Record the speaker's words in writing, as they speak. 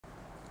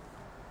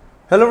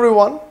Hello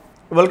everyone,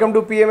 welcome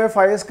to PMF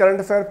IAS Current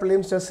Affair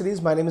Prelims Test Series.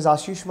 My name is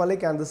Ashish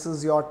Malik and this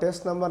is your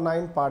test number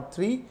 9 part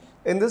 3.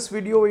 In this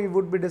video we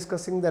would be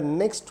discussing the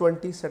next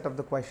 20 set of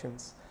the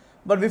questions.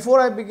 But before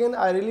I begin,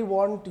 I really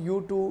want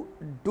you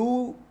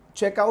to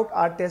check out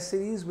our test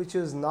series, which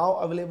is now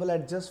available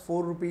at just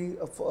 4 rupees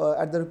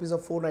at the rupees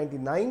of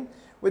 499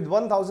 with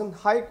 1000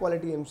 high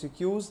quality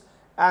MCQs,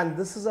 and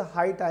this is a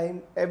high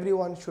time.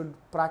 Everyone should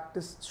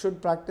practice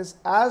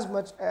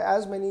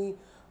as many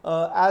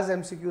as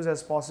MCQs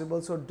as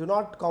possible, so do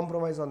not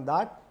compromise on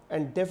that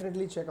and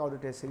definitely check out the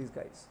test series,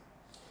 guys.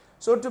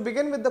 So to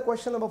begin with the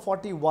question number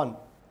 41.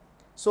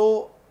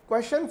 So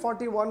question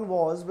 41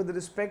 was with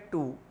respect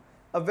to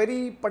a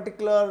very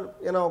particular,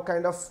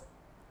 kind of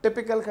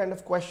typical kind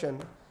of question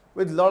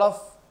with lot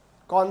of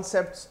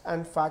concepts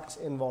and facts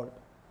involved.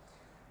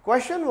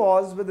 Question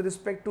was with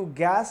respect to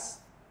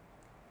gas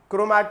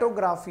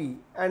chromatography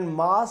and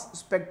mass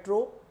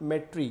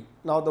spectrometry.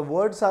 Now the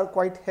words are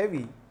quite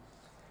heavy.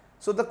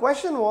 So the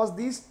question was,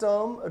 these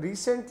terms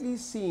recently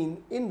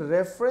seen in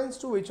reference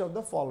to which of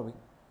the following?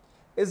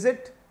 Is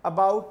it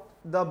about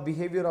the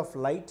behavior of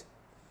light,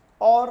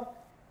 or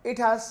it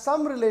has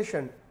some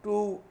relation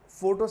to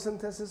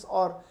photosynthesis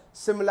or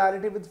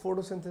similarity with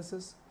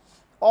photosynthesis,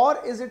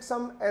 or is it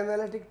some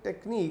analytic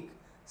technique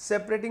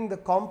separating the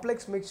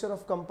complex mixture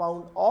of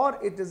compound, or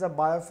it is a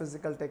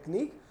biophysical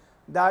technique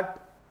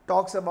that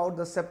talks about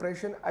the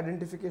separation,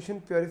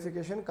 identification,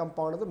 purification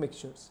compound of the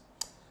mixtures.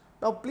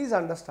 Now please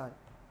understand,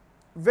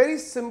 very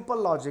simple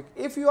logic.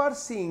 If you are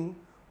seeing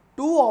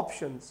two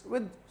options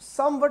with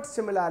somewhat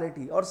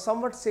similarity or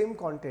somewhat same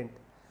content,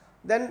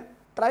 then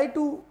try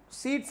to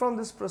see it from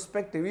this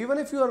perspective. Even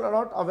if you are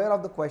not aware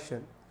of the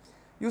question,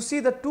 you see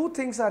the two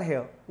things are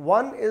here.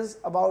 One is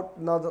about,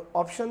 now the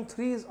option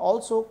 3 is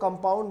also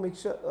compound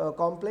mixture,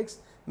 complex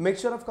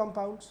mixture of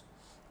compounds.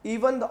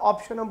 Even the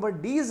option number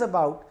D is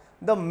about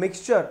the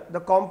mixture,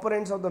 the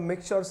components of the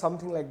mixture,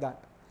 something like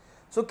that.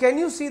 So can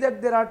you see that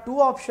there are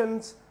two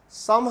options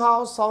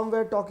somehow,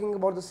 somewhere talking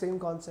about the same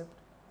concept?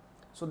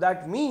 So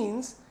that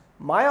means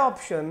my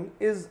option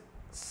is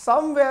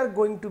somewhere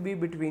going to be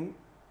between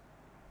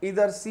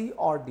either C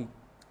or D.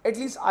 At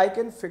least I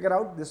can figure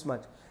out this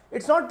much.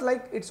 It's not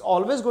like it's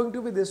always going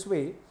to be this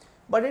way,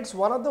 but it's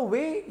one of the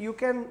way you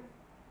can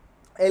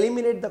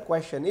eliminate the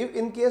question if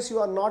in case you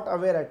are not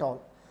aware at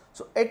all.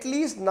 So at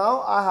least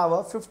now I have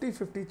a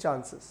 50-50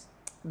 chances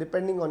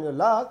depending on your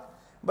luck,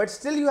 but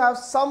still you have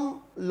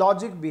some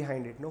logic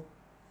behind it, no?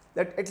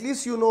 That at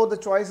least you know the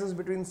choices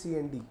between C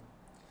and D.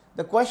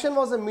 The question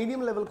was a medium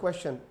level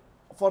question.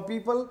 For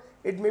people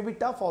it may be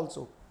tough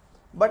also,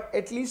 but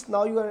at least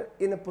now you are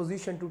in a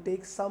position to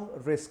take some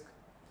risk.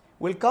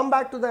 We'll come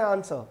back to the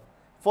answer.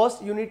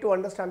 First you need to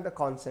understand the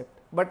concept,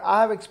 but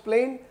I have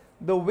explained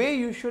the way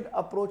you should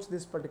approach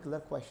this particular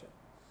question.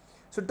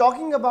 So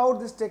talking about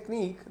this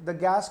technique, the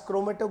gas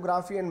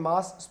chromatography and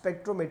mass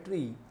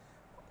spectrometry,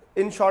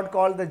 in short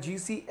called the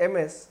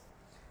GCMS,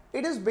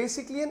 it is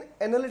basically an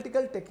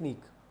analytical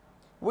technique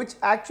which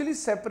actually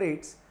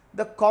separates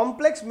the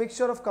complex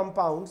mixture of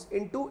compounds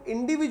into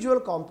individual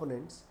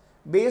components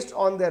based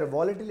on their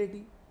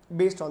volatility,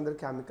 based on their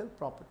chemical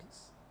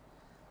properties.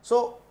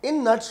 So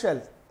in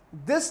nutshell,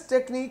 this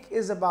technique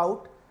is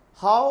about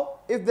how,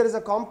 if there is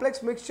a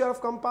complex mixture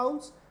of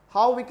compounds,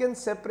 how we can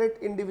separate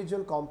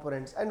individual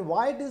components. And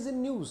why it is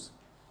in news?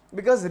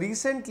 Because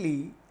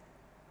recently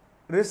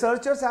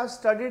researchers have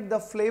studied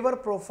the flavor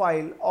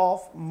profile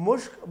of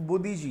mushk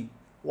budiji.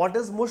 What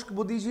is mushk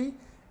budiji?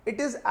 It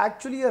is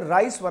actually a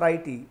rice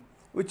variety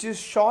which is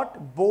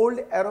short, bold,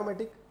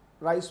 aromatic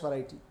rice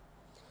variety.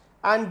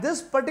 And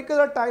this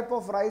particular type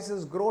of rice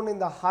is grown in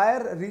the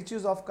higher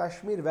reaches of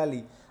Kashmir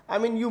Valley. I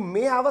mean, you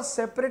may have a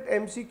separate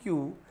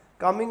MCQ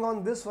coming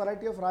on this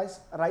variety of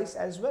rice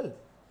as well.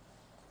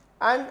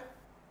 And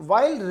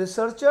while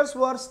researchers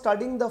were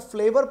studying the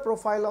flavor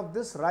profile of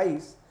this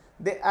rice,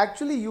 they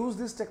actually use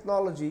this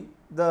technology,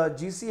 the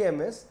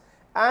GCMS,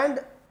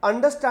 and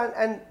understand,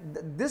 and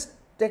this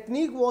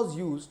technique was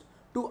used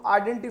to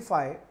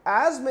identify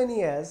as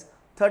many as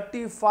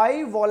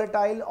 35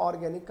 volatile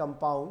organic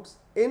compounds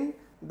in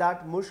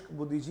that mushk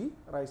budiji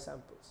rice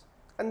samples,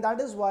 and that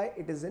is why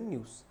it is in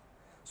news.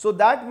 So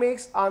that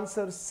makes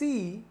answer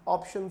C,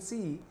 option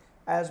C,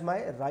 as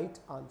my right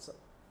answer.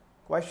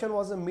 Question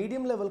was a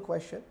medium level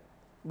question,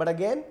 but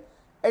again,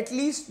 at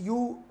least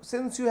you,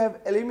 since you have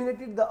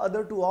eliminated the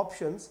other two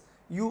options,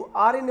 you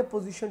are in a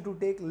position to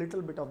take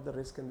little bit of the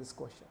risk in this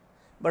question.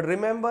 But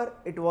remember,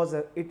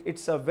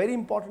 it's a very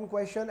important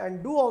question,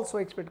 and do also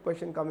expect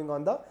question coming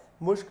on the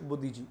mushk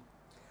budiji.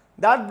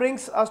 That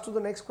brings us to the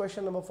next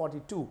question, number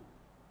 42.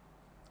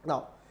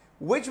 Now,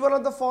 which one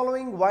of the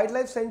following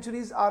wildlife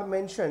sanctuaries are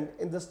mentioned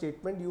in the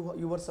statement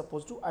you were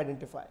supposed to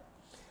identify?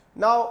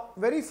 Now,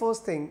 very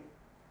first thing,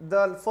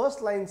 the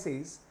first line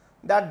says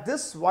that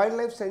this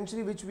wildlife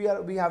sanctuary which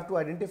we have to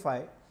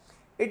identify,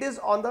 it is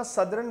on the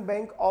southern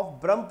bank of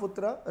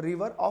Brahmaputra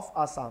river of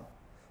Assam.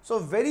 So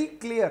very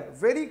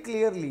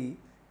clearly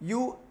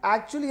you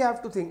actually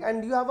have to think,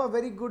 and you have a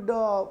very good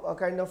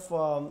kind of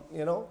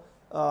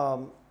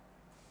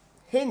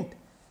hint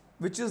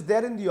which is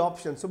there in the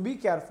option. So be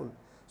careful.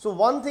 So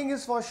one thing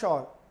is for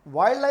sure,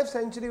 wildlife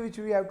sanctuary which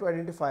we have to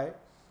identify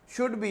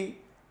should be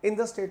in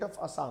the state of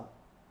Assam,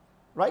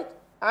 right?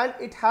 And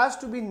it has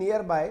to be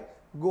nearby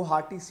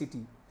Guwahati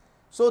city.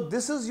 So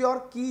this is your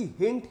key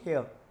hint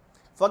here.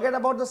 Forget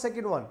about the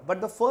second one, but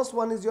the first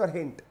one is your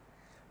hint.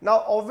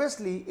 Now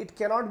obviously it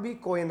cannot be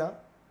Koyna.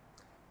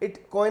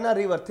 Koyna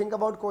river, think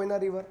about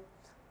Koyna river.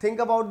 Think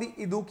about the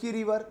Idukki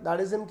river, that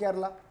is in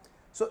Kerala.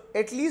 So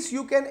at least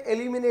you can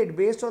eliminate,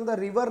 based on the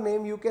river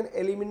name, you can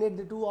eliminate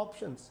the two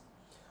options.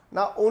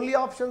 Now only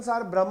options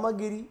are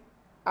Brahmagiri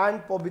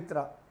and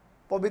Pabitra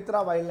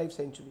Wildlife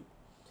Sanctuary.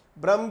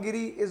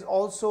 Brahmagiri is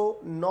also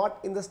not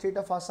in the state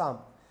of Assam.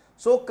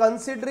 So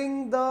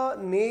considering the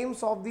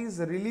names of these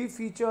relief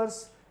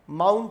features,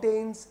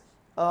 mountains,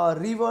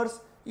 rivers,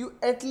 you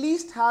at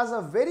least has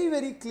a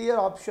very clear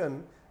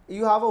option.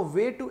 You have a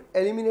way to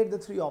eliminate the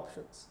three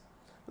options.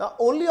 Now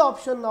only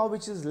option now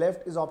which is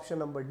left is option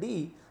number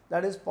D,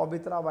 that is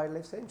Pabitra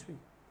Wildlife Sanctuary.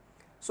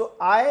 So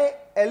I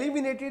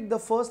eliminated the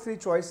first three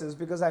choices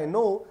because I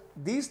know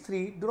these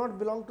three do not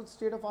belong to the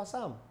state of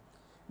Assam,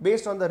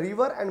 based on the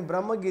river and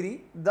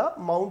Brahmagiri, the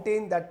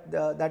mountain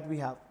that we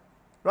have,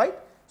 right?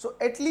 So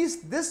at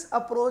least this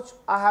approach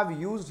I have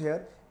used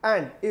here.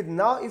 And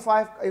if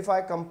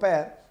I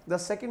compare the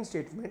second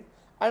statement,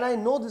 and I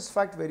know this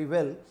fact very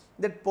well,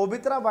 that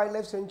Pabitra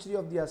Wildlife Sanctuary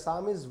of the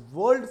Assam is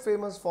world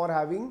famous for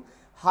having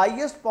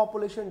highest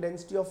population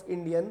density of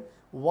Indian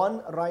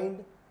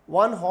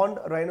one-horned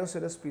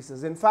rhinoceros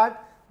species. In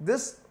fact,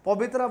 this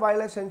Pabitra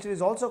Wildlife Sanctuary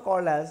is also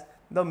called as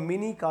the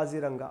mini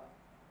Kaziranga.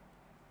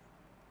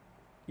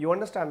 You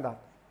understand that?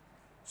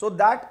 So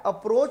that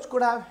approach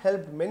could have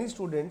helped many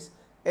students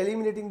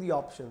eliminating the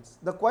options.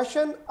 The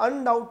question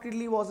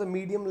undoubtedly was a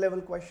medium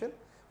level question,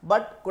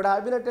 but could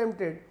have been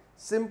attempted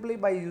simply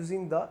by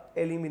using the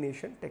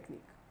elimination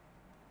technique.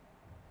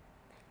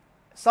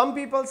 Some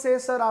people say,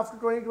 sir, after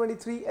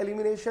 2023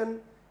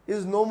 elimination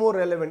is no more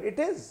relevant. It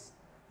is.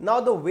 Now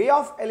the way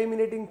of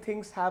eliminating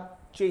things have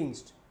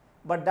changed,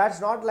 but that's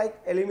not like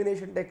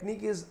elimination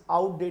technique is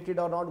outdated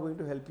or not going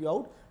to help you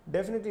out.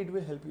 Definitely it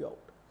will help you out.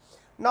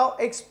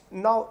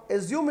 Now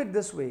assume it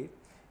this way.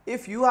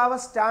 If you have a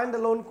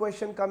standalone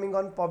question coming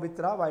on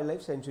Pabitra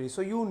Wildlife Sanctuary,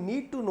 so you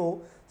need to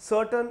know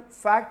certain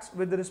facts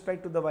with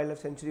respect to the wildlife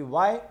sanctuary.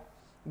 Why?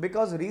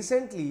 Because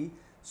recently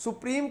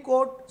Supreme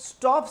Court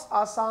stops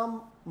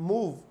Assam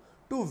move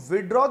to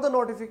withdraw the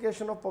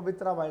notification of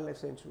Pabitra Wildlife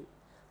Sanctuary.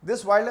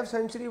 This wildlife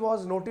sanctuary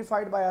was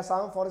notified by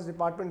Assam Forest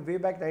Department way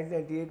back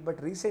 1998,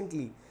 but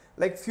recently,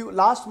 like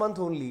last month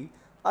only,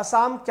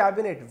 Assam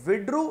cabinet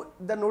withdrew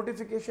the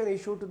notification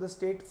issued to the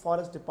state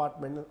forest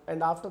department,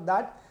 and after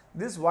that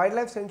this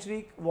wildlife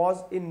sanctuary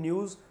was in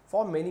news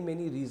for many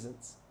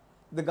reasons.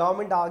 The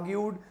government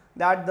argued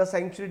that the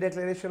sanctuary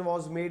declaration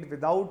was made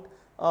without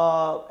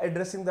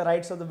addressing the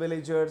rights of the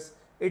villagers.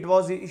 It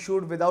was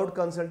issued without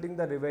consulting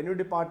the revenue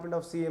department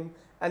of CM,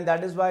 and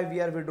that is why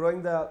we are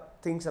withdrawing the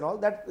things and all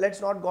that.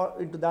 Let's not go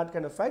into that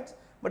kind of facts,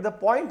 but the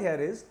point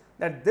here is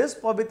that this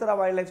Pabitra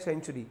Wildlife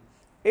Sanctuary,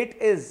 it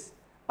is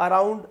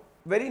around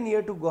very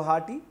near to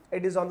Guwahati.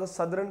 It is on the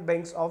southern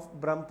banks of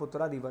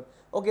Brahmaputra river.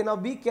 Okay, now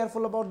be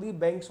careful about the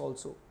banks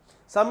also.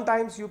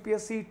 Sometimes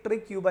UPSC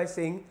trick you by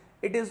saying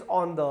it is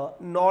on the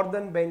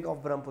northern bank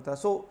of Brahmaputra.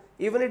 So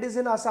even it is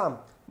in Assam,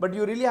 but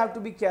you really have to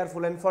be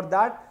careful, and for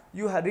that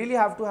you really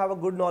have to have a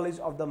good knowledge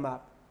of the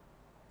map.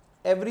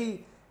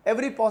 Every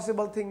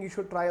possible thing you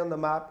should try on the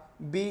map,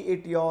 be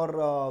it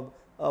your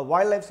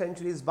wildlife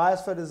sanctuaries,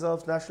 biosphere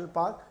reserves, national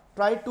park.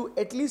 Try to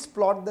at least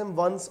plot them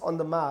once on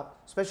the map,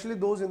 especially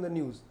those in the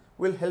news,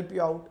 will help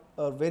you out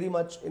very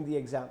much in the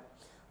exam.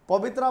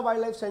 Pabitra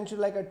Wildlife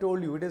Sanctuary, like I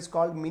told you, it is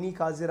called mini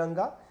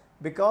Kaziranga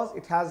because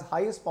it has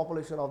highest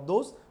population of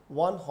those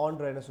one-horned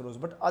rhinoceros.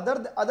 But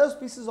other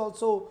species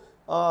also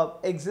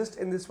exist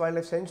in this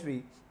wildlife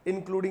sanctuary,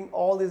 including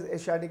all these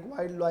Asiatic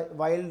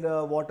wild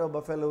water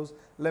buffaloes,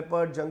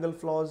 leopard, jungle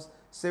flows,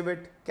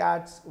 civet,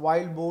 cats,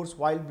 wild boars,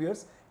 wild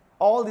bears.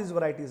 All these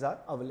varieties are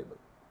available.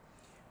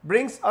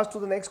 Brings us to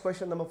the next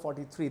question, number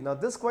 43. Now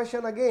this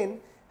question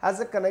again has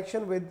a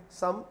connection with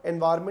some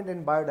environment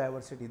and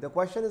biodiversity. The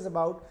question is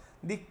about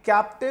the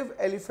captive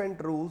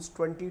elephant rules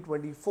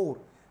 2024.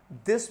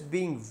 This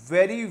being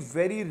very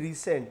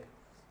recent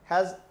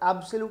has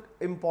absolute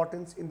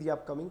importance in the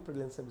upcoming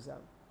prelims exam.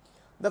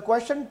 The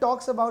question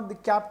talks about the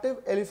captive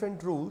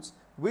elephant rules.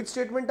 Which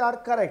statement are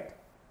correct?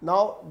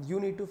 Now you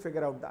need to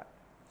figure out that.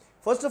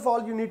 First of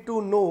all, you need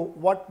to know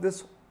what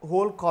this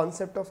whole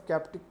concept of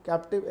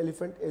captive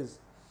elephant is.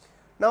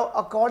 Now,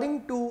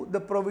 according to the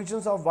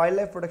provisions of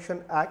Wildlife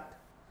Protection Act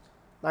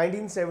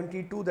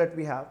 1972 that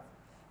we have,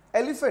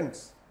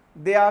 elephants,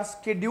 they are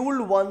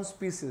Scheduled 1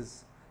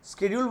 species.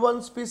 Scheduled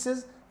 1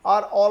 species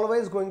are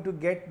always going to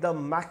get the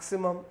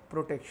maximum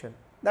protection.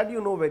 That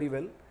you know very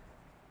well,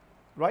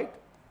 right?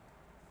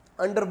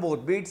 Under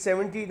both, be it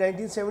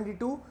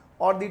 1972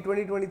 or the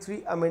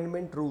 2023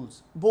 amendment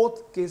rules.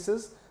 Both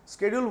cases,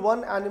 Schedule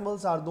 1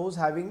 animals are those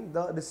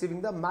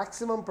receiving the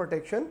maximum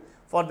protection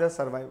for their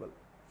survival.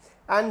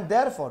 And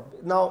therefore,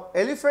 now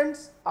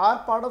elephants are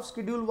part of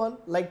Schedule 1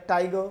 like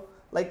tiger,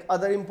 like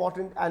other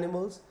important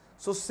animals.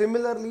 So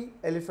similarly,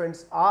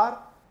 elephants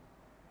are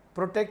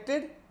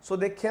protected, so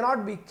they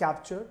cannot be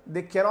captured,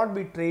 they cannot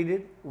be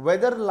traded,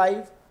 whether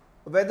live,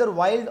 whether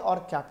wild or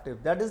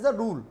captive. That is the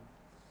rule.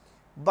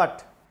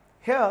 But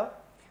here,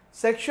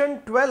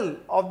 Section 12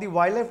 of the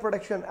Wildlife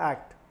Protection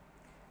Act,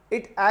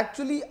 it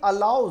actually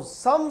allows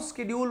some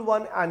Schedule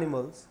 1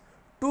 animals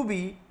to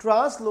be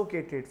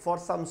translocated for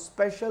some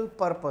special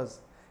purpose.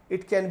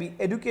 It can be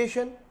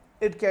education,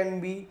 it can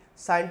be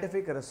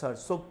scientific research.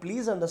 So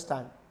please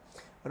understand,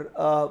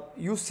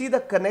 you see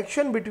the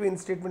connection between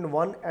statement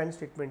 1 and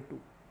statement 2.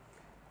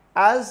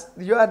 As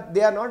they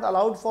are not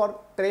allowed for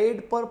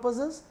trade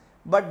purposes,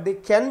 but they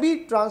can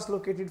be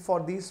translocated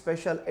for these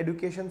special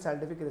education,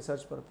 scientific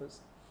research purpose.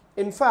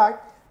 In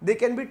fact, they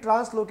can be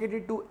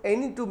translocated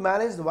to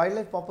manage the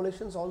wildlife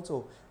populations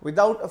also,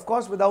 without, of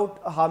course,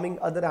 without harming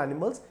other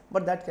animals,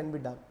 but that can be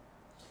done.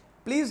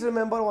 Please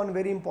remember one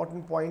very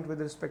important point with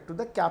respect to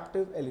the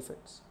captive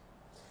elephants.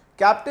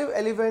 Captive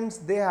elephants,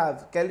 they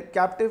have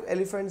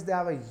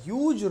a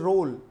huge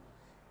role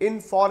in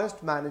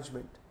forest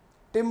management,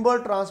 timber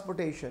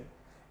transportation.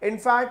 In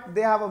fact,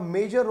 they have a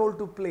major role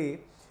to play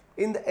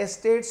in the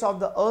estates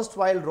of the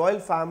erstwhile royal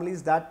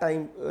families that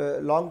time,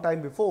 long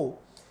time before,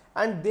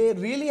 and they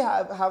really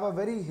have a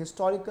very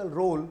historical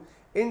role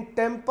in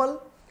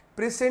temple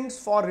precincts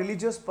for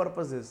religious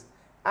purposes.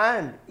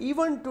 And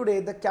even today,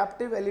 the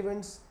captive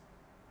elephants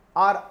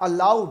are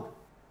allowed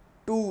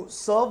to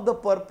serve the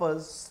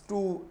purpose,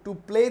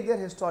 to play their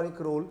historic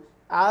role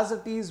as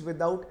it is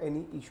without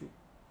any issue.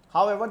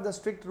 However, the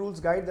strict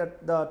rules guide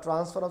that the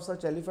transfer of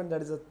such elephant,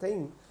 that is a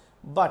thing,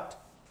 but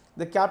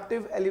the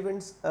captive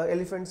elephants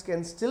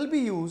can still be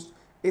used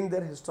in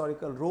their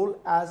historical role,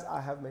 as I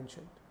have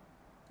mentioned.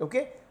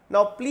 Okay.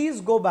 Now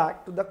please go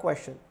back to the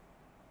question,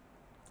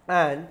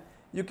 and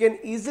you can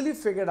easily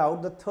figure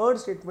out the third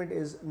statement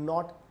is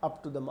not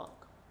up to the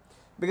mark,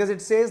 because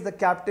it says the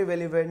captive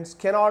elephants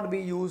cannot be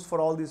used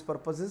for all these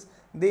purposes.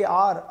 They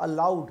are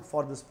allowed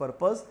for this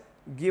purpose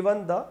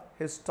given the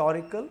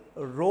historical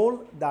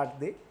role that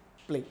they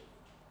play.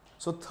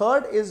 So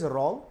third is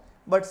wrong,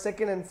 but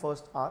second and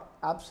first are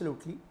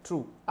absolutely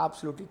true,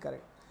 absolutely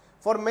correct.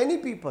 For many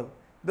people,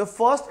 the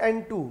first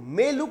and two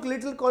may look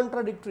little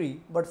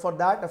contradictory, but for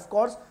that, of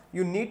course,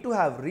 you need to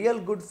have real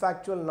good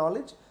factual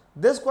knowledge.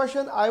 This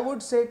question, I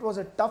would say it was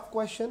a tough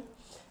question,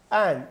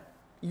 and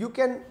you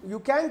can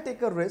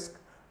take a risk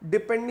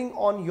depending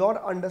on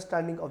your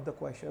understanding of the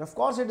question. Of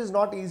course, it is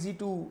not easy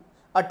to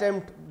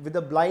attempt with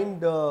a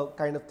blind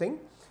kind of thing,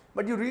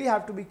 but you really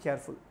have to be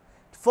careful.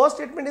 First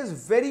statement is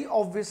very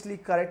obviously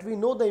correct. We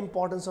know the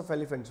importance of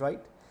elephants,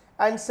 right?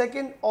 And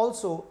second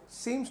also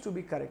seems to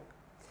be correct.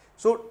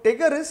 So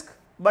take a risk,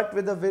 but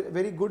with a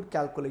very good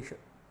calculation.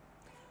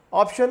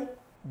 Option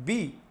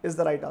B is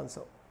the right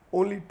answer.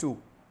 Only 2.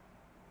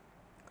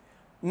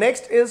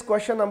 Next is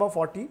question number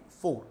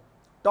 44.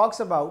 Talks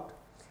about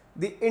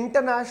the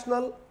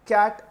International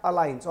Cat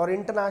Alliance or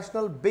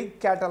International Big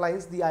Cat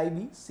Alliance, the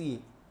IBCA.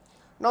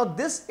 Now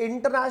this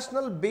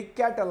International Big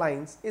Cat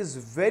Alliance is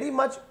very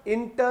much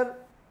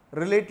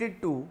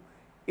interrelated to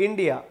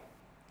India,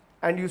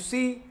 and you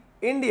see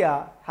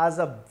India has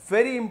a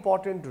very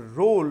important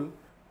role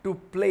to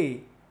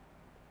play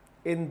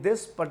in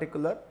this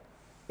particular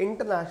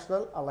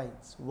international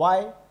alliance.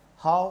 Why?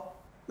 How?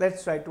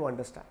 Let's try to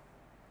understand.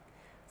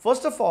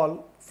 First of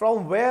all,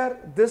 from where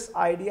this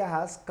idea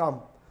has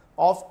come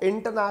of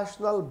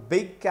international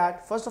big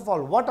cat. First of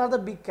all, what are the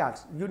big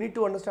cats? You need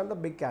to understand the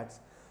big cats.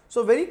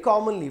 So very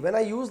commonly when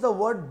I use the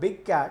word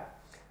big cat,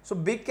 so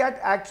big cat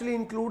actually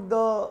include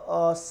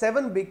the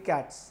 7 big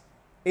cats,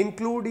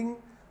 including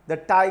the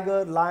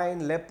tiger,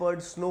 lion,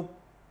 leopard, snow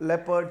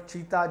leopard,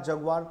 cheetah,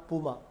 jaguar,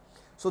 puma.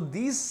 So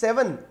these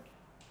 7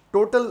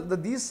 total,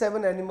 these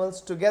 7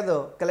 animals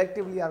together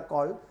collectively are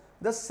called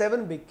the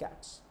 7 big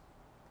cats.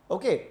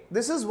 Okay,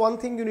 this is one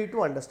thing you need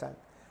to understand.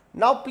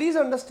 Now please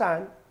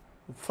understand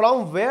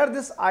from where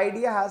this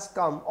idea has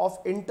come of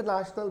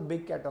International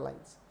Big Cat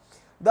Alliance.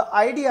 The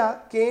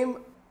idea came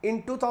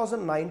in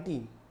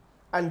 2019,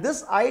 and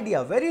this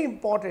idea, very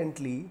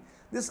importantly,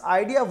 this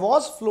idea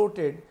was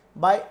floated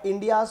by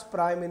India's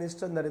Prime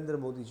Minister Narendra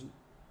Modi ji.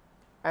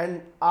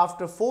 And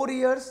after 4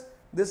 years,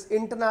 this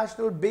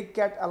International Big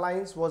Cat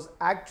Alliance was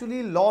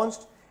actually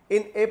launched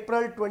in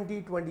April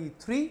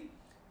 2023,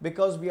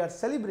 because we are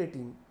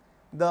celebrating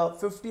the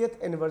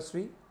 50th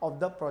anniversary of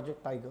the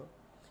Project Tiger.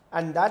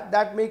 And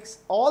that makes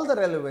all the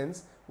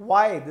relevance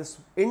why this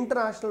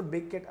International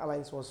Big Cat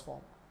Alliance was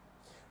formed.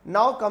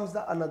 Now comes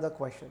the another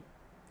question.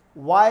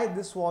 Why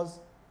this was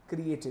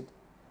created?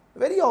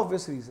 Very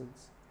obvious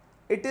reasons.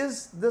 It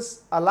is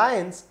this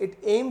alliance, it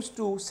aims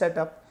to set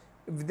up,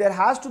 there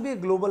has to be a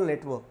global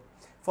network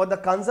for the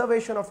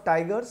conservation of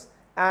tigers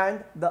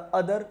and the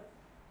other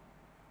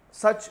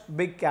such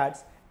big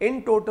cats.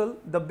 In total,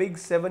 the big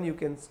 7 you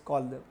can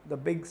call them, the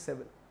big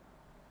 7,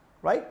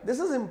 right? This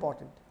is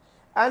important.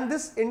 And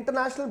this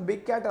International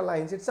Big Cat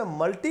Alliance, it's a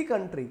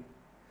multi-country,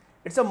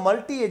 it's a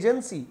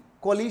multi-agency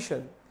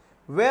coalition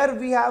where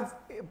we have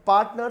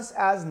partners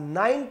as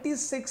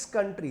 96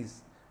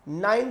 countries,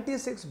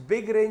 96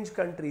 big range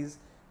countries,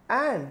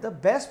 and the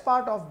best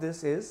part of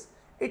this is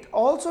it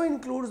also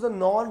includes the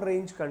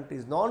non-range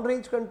countries.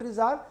 Non-range countries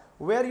are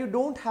where you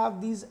don't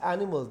have these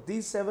animals.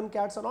 These 7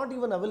 cats are not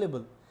even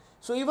available.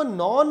 So even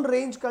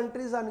non-range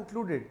countries are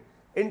included,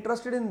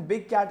 interested in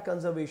big cat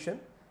conservation.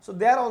 So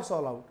they are also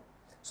allowed.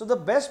 So the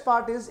best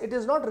part is it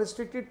is not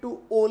restricted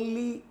to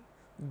only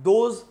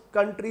those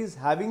countries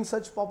having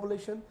such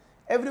population.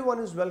 Everyone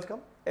is welcome.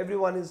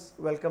 Everyone is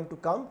welcome to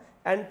come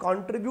and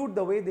contribute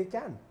the way they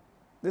can.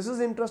 This is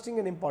interesting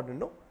and important,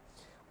 no?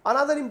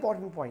 Another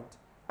important point,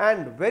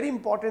 and very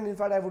important, in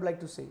fact, I would like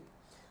to say,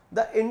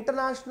 the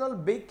International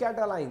Big Cat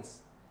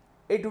Alliance,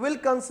 it will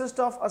consist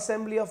of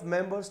assembly of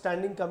members,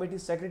 standing committee,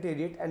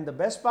 secretariat, and the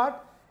best part,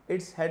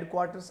 its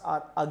headquarters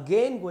are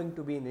again going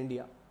to be in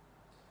India.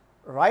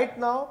 Right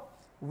now,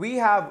 we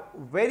have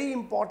very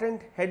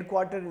important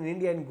headquarter in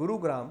India in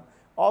Gurugram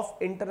of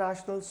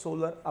International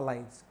Solar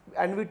Alliance,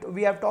 and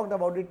we have talked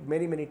about it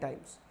many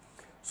times.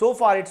 So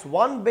far, it's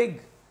one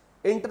big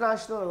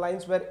international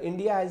alliance where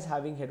India is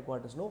having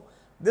headquarters. No,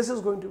 this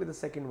is going to be the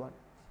second one,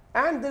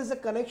 and there is a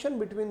connection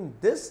between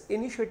this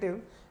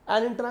initiative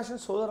and International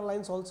Solar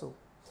Alliance also,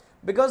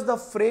 because the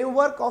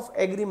framework of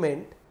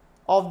agreement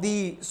of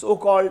the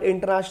so-called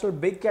International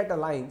Big Cat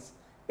Alliance,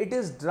 it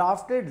is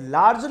drafted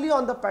largely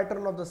on the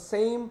pattern of the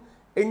same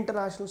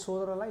International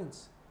Solar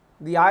Alliance.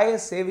 The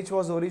ISA, which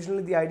was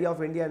originally the idea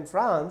of India and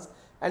France,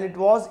 and it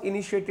was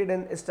initiated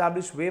and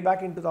established way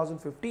back in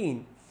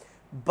 2015.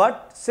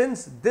 But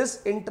since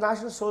this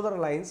International Solar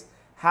Alliance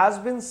has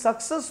been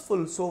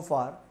successful so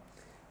far,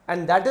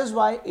 and that is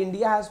why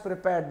India has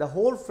prepared the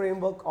whole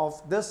framework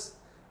of this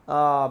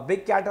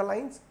Big Cat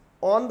Alliance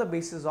on the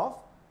basis of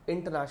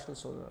International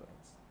Solar Alliance.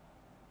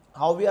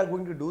 How we are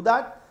going to do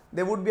that?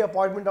 There would be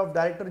appointment of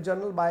Director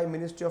General by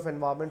Ministry of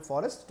Environment,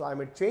 Forest,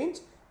 Climate Change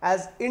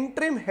as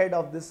interim head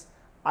of this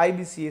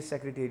IBCA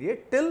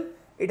Secretariat till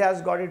it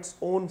has got its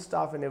own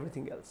staff and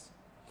everything else.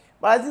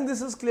 But I think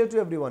this is clear to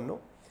everyone, no?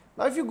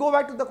 Now, if you go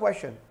back to the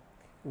question,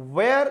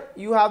 where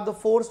you have the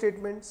 4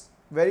 statements,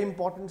 very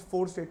important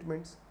 4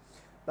 statements.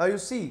 Now, you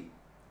see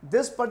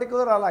this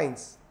particular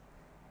alliance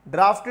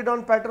drafted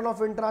on pattern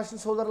of International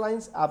Solar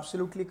Alliance,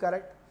 absolutely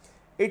correct.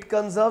 It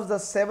conserves the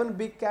 7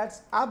 big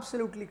cats,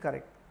 absolutely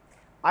correct.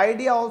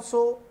 Idea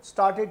also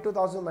started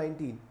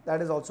 2019,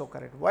 that is also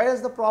correct. Where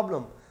is the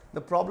problem?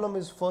 The problem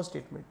is first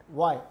statement.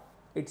 Why?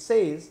 It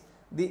says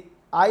the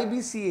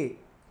IBCA,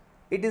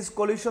 it is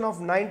coalition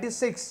of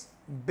 96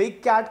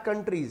 big cat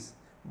countries,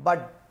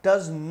 but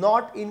does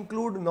not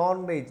include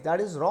non-range.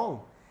 That is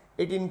wrong.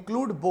 It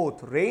includes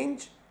both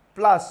range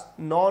plus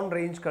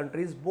non-range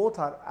countries. Both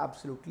are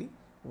absolutely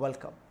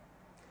welcome.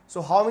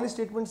 So how many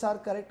statements are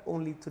correct?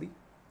 Only 3.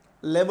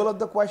 Level of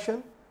the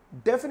question,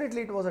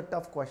 definitely it was a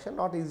tough question,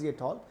 not easy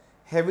at all.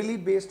 Heavily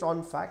based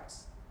on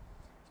facts.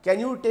 Can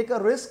you take a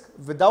risk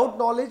without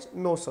knowledge?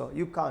 No sir,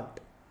 you can't.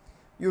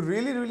 You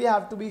really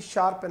have to be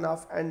sharp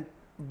enough and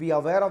be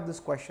aware of this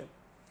question.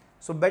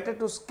 So better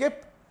to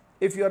skip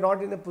if you are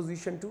not in a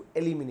position to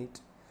eliminate.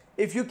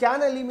 If you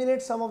can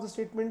eliminate some of the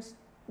statements,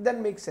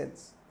 then makes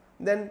sense.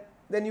 Then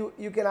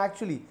you can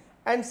actually,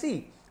 and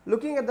see,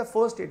 looking at the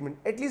first statement,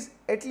 at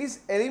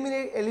least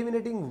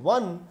eliminating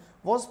one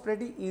was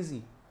pretty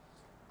easy.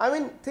 I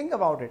mean, think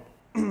about it.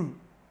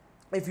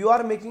 If you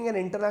are making an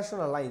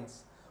international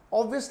alliance,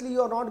 obviously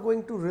you are not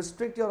going to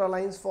restrict your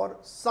alliance for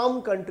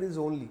some countries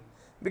only,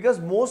 because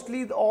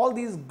mostly all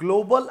these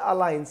global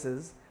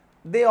alliances,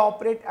 they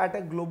operate at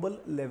a global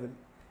level,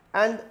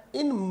 and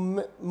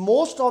in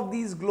most of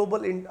these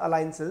global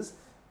alliances,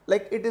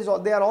 like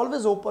they are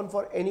always open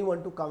for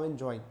anyone to come and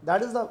join.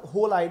 That is the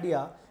whole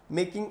idea,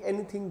 making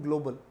anything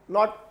global,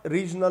 not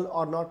regional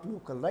or not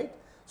local, right?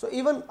 So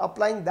even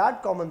applying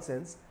that common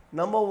sense,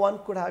 number 1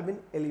 could have been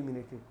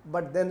eliminated.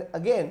 But then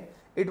again,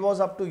 it was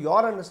up to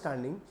your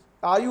understanding.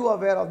 Are you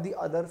aware of the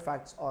other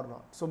facts or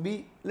not? So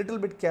be little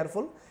bit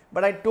careful,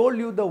 but I told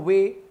you the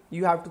way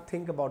you have to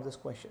think about this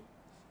question.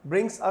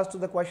 Brings us to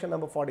the question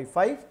number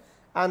 45,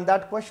 and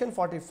that question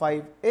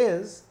 45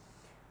 is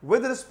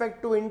with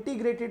respect to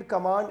integrated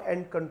command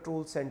and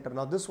control center.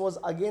 Now this was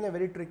again a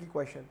very tricky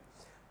question.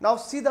 Now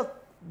see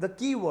the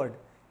key word,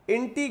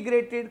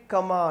 integrated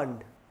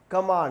command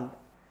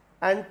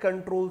and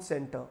control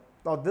center.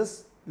 Now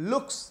this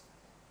looks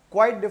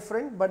quite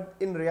different, but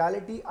in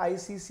reality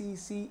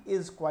ICCC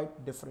is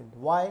quite different.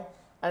 Why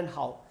and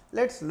how?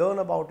 Let's learn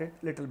about it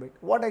little bit.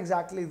 What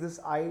exactly is this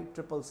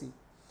ICCC?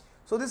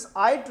 So this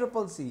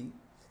ICCC,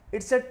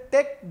 it's a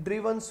tech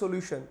driven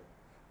solution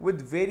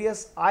with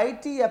various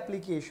IT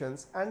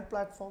applications and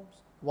platforms.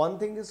 One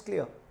thing is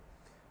clear,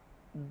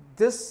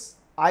 this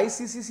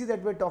ICCC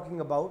that we're talking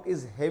about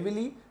is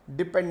heavily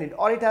dependent,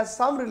 or it has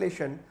some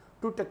relation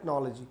to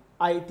technology,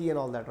 IT and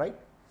all that, right?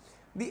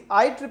 The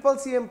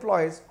ICCC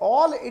employs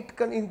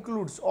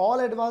includes all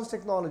advanced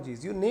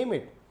technologies, you name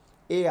it,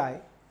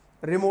 AI,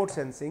 remote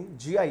sensing,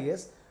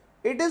 GIS.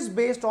 It is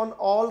based on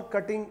all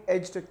cutting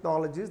edge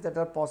technologies that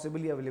are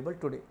possibly available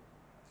today.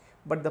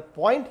 But the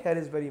point here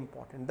is very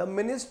important. The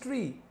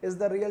ministry is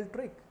the real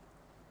trick.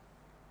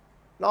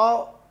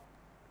 Now,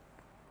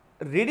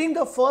 reading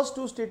the first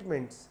two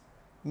statements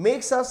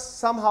makes us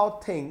somehow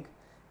think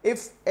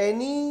if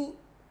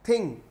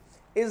anything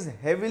is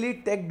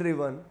heavily tech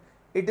driven,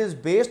 it is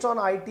based on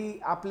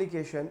IT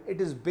application,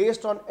 it is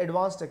based on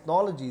advanced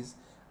technologies.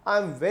 I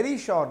am very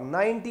sure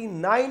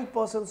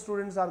 99%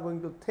 students are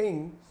going to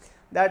think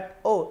that,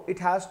 oh, it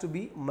has to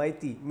be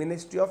MIT,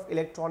 Ministry of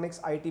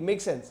Electronics IT,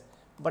 makes sense.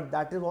 But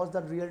that was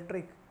the real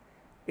trick.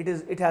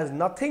 It has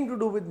nothing to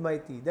do with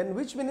MIT. Then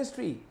which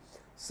ministry?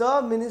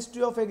 Sir,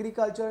 Ministry of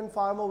Agriculture and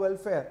Farmer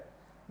Welfare.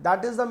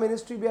 That is the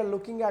ministry we are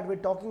looking at, we are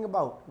talking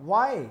about.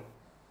 Why?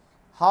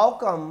 How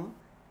come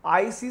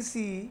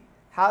ICC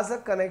has a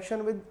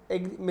connection with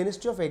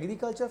Ministry of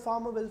Agriculture,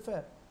 Farmer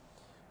Welfare?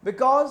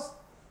 Because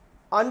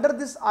under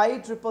this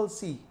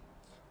ICCC,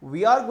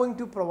 we are going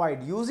to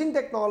provide, using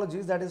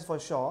technologies, that is for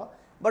sure,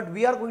 but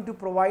we are going to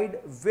provide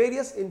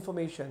various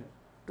information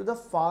to the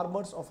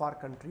farmers of our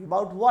country.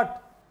 About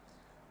what?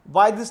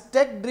 By this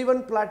tech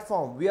driven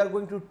platform, we are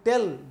going to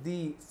tell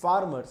the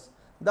farmers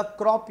the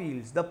crop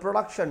yields, the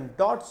production,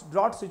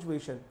 drought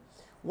situation,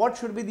 what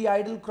should be the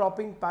ideal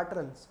cropping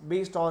patterns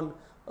based on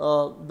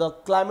the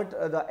climate,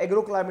 the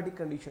agroclimatic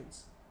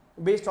conditions,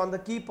 based on the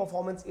key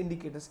performance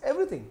indicators,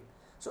 everything.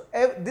 So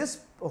this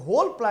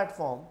whole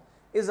platform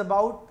is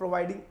about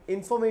providing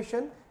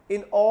information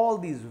in all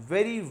these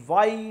very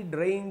wide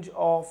range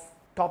of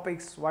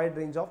topics, wide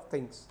range of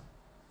things.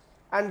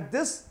 And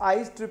this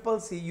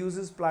ICCC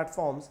uses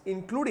platforms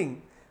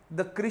including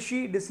the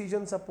Krishi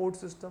Decision Support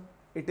System.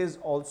 It is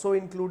also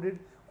included,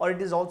 or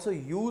it is also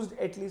used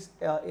at least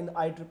in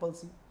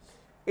ICCC.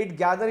 It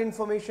gathers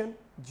information,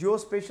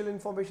 geospatial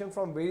information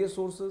from various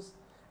sources,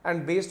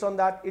 and based on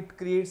that it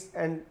creates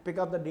and pick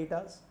up the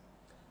data.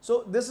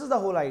 So this is the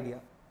whole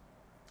idea.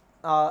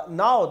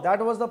 Now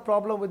that was the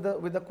problem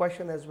with the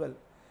question as well.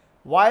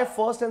 Why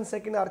first and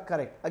second are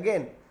correct?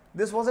 Again,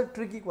 this was a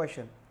tricky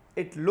question.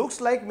 It looks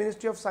like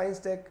Ministry of Science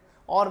Tech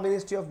or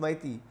Ministry of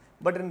MIT,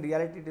 but in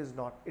reality it is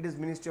not. It is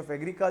Ministry of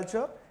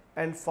Agriculture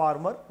and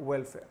Farmer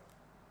Welfare.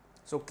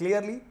 So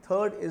clearly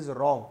third is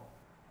wrong.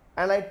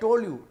 And I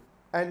told you,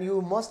 and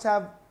you must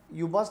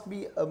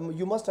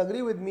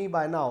agree with me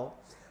by now,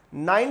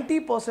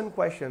 90%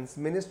 questions,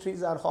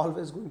 ministries are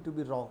always going to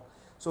be wrong.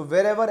 So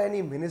wherever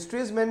any ministry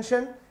is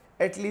mentioned,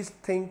 at least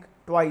think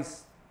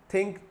twice,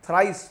 think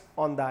thrice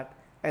on that,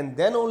 and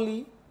then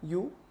only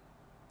you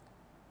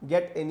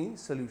get any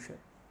solution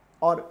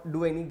or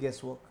do any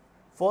guesswork.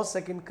 First,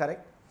 second,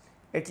 correct.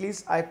 At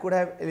least I could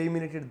have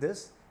eliminated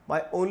this.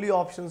 My only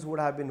options would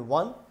have been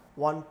 1,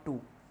 1,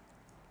 2.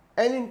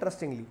 And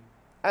interestingly,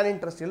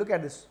 look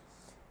at this.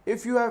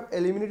 If you have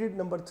eliminated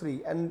number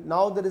 3, and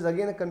now there is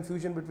again a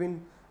confusion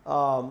between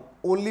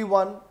only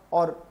 1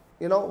 or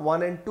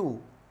 1 and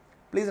 2.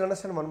 Please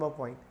understand one more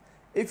point.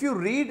 If you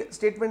read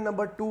statement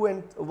number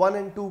 1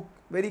 and 2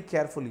 very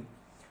carefully,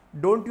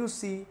 don't you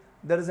see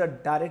there is a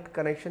direct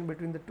connection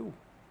between the two?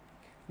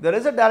 There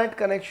is a direct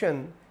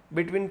connection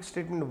between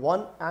statement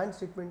 1 and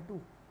statement 2,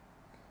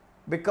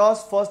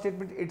 because first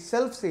statement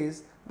itself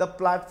says the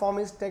platform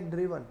is tech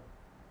driven,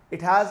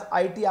 it has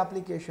IT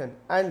application,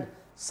 and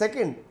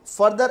second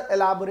further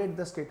elaborate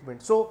the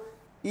statement. So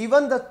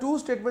even the two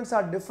statements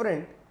are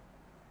different,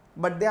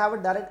 but they have a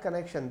direct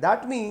connection.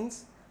 That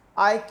means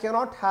I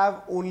cannot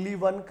have only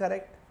one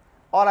correct,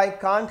 or I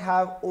can't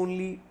have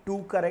only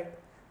 2 correct.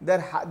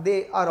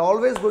 They are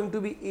always going to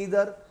be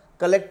either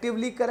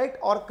collectively correct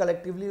or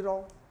collectively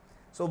wrong.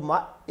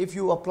 So if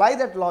you apply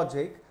that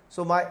logic,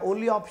 so my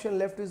only option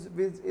left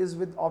is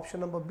with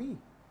option number B.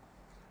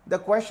 The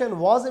question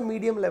was a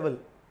medium level,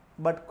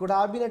 but could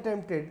have been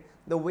attempted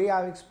the way I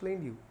have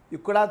explained you. You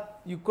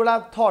could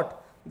have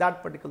thought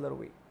that particular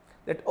way,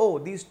 that oh,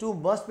 these two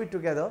must be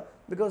together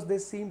because they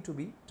seem to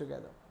be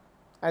together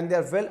and they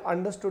are well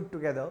understood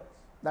together.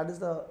 That is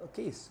the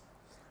case.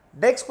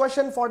 Next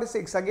question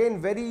 46,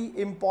 again very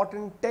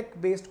important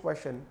tech based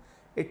question.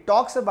 It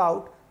talks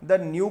about the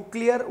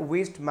nuclear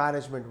waste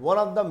management, one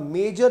of the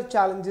major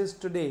challenges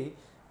today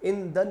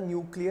in the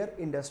nuclear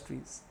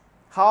industries.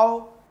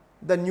 How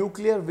the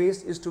nuclear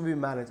waste is to be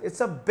managed.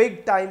 It's a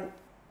big time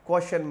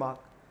question mark,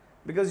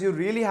 because you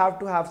really have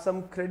to have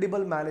some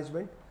credible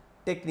management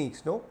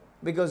techniques, no?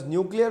 Because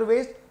nuclear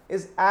waste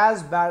is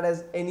as bad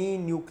as any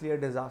nuclear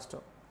disaster,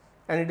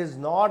 and it is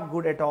not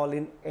good at all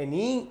in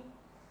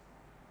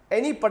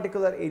any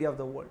particular area of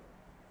the world,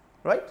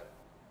 right?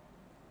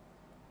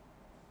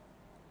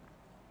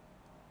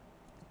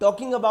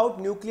 Talking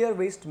about nuclear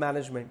waste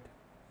management,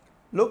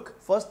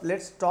 look, first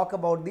let's talk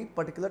about the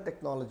particular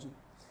technology.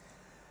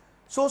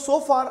 So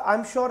far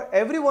I'm sure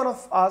every one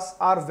of us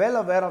are well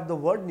aware of the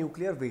word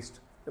nuclear waste.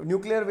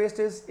 Nuclear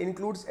waste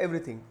includes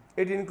everything.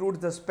 It includes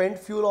the spent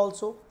fuel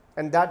also,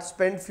 and that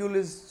spent fuel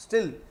is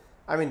still,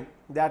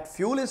 that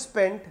fuel is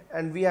spent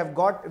and we have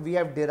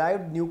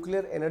derived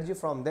nuclear energy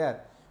from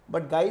there.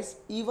 But guys,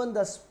 even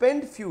the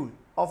spent fuel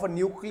of a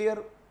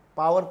nuclear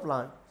power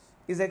plant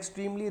is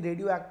extremely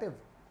radioactive,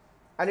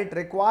 and it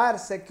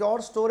requires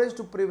secure storage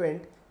to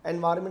prevent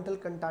environmental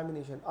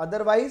contamination.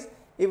 Otherwise,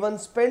 even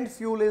spent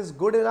fuel is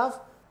good enough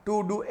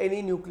to do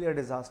any nuclear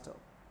disaster.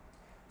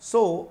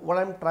 So what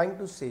I'm trying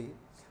to say,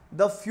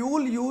 the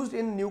fuel used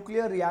in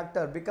nuclear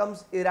reactor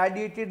becomes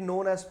irradiated,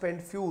 known as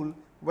spent fuel,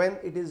 when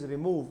it is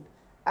removed,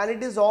 and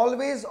it is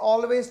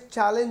always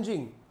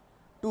challenging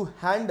to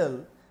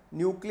handle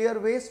nuclear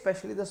waste,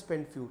 especially the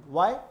spent fuel.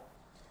 Why?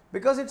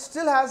 Because it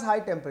still has high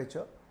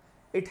temperature,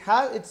 it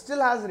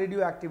still has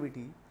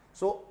radioactivity.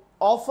 So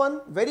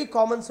often very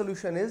common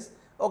solution is,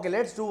 okay,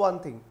 let's do one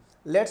thing,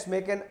 let's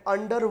make an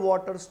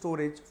underwater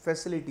storage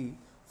facility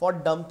for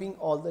dumping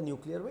all the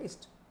nuclear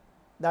waste.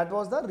 That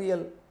was the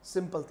real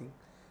simple thing.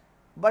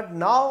 But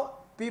now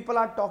people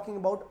are talking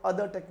about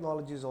other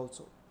technologies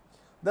also.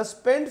 The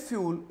spent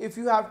fuel, if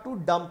you have to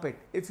dump it,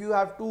 if you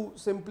have to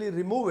simply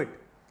remove it,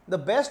 the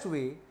best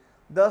way,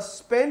 the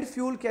spent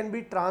fuel can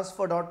be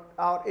transferred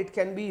or it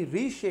can be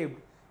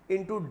reshaped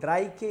into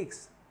dry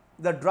cakes.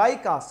 The dry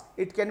cask,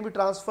 it can be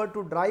transferred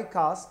to dry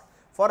cask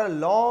for a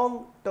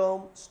long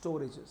term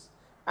storages,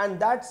 and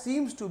that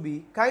seems to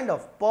be kind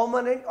of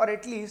permanent or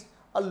at least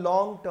a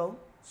long term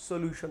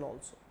solution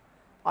also.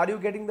 Are you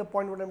getting the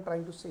point what I am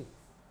trying to say?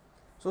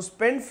 So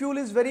spent fuel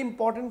is very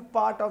important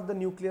part of the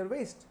nuclear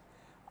waste.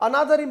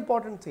 Another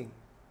important thing,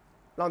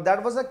 now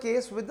that was a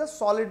case with the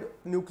solid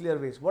nuclear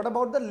waste. What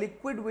about the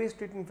liquid waste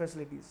treatment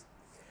facilities?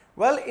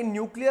 Well, in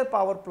nuclear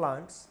power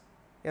plants,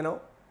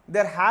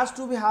 there has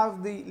to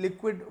have the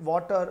liquid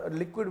water,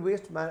 liquid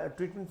waste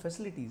treatment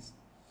facilities,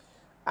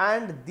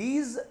 and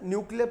these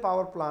nuclear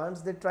power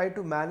plants, they try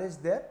to manage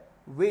their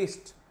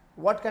waste.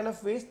 What kind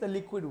of waste? The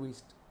liquid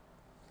waste.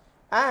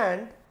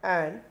 And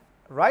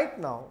right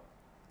now,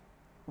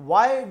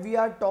 why we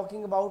are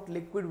talking about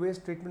liquid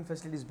waste treatment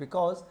facilities?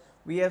 Because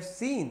we have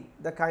seen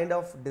the kind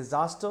of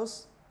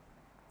disasters,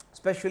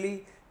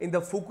 especially in the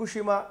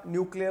Fukushima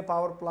nuclear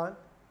power plant,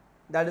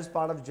 that is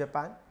part of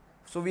Japan.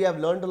 So we have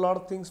learned a lot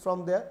of things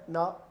from there.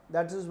 Now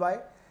that is why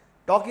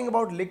talking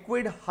about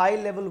liquid high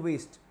level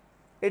waste,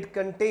 it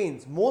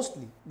contains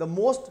mostly the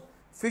most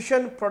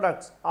fission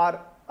products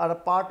are a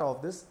part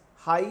of this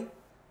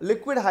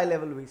liquid high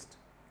level waste,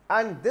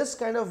 and this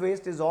kind of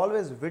waste is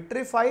always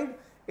vitrified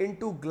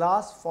into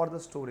glass for the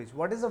storage.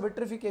 What is a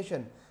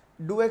vitrification?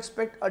 Do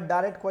expect a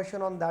direct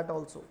question on that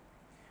also.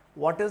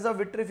 What is a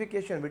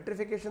vitrification?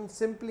 Vitrification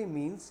simply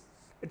means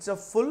it's a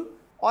full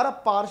or a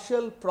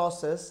partial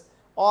process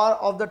or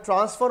of the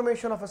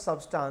transformation of a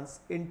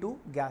substance into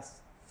gas.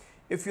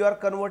 If you are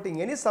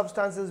converting any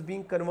substance is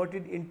being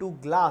converted into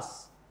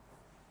glass,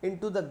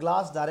 into the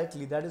glass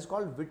directly, that is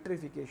called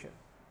vitrification.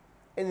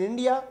 In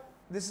India,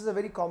 this is a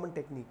very common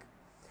technique.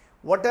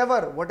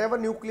 Whatever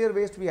nuclear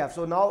waste we have.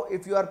 So now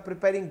if you are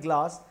preparing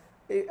glass,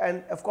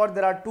 and of course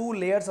there are two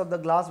layers of the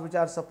glass which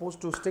are supposed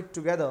to stick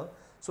together.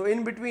 So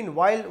in between,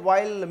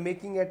 while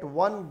making it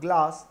one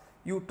glass,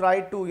 you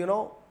try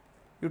to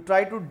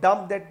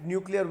dump that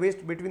nuclear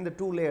waste between the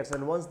two layers,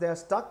 and once they are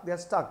stuck, they are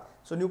stuck.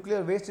 So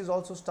nuclear waste is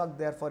also stuck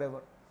there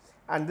forever,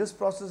 and this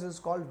process is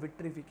called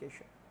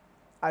vitrification.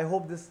 I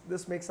hope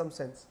this makes some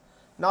sense.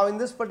 Now in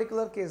this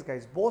particular case,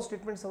 guys, both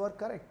statements were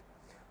correct.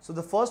 So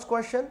the first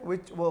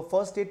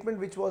statement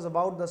which was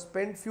about the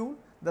spent fuel,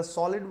 the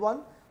solid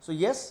one. So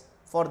yes,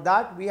 for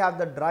that we have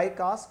the dry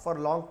cask for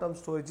long term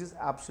storage is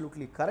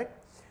absolutely correct.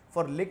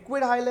 For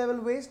liquid high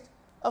level waste,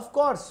 of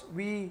course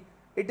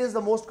it is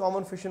the most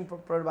common fission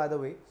product, by the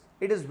way.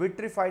 It is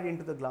vitrified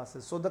into the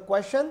glasses. So the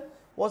question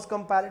was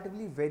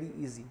comparatively very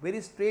easy,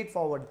 very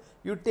straightforward.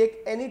 You take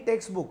any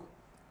textbook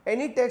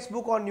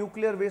on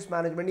nuclear waste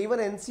management, even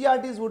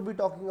NCRTs would be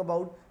talking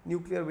about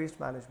nuclear waste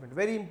management.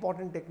 Very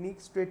important technique,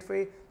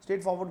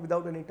 straightforward,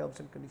 without any terms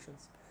and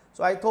conditions.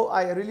 So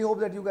I really hope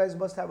that you guys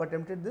must have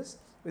attempted this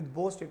with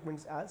both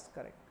statements as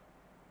correct.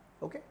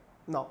 Okay.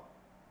 Now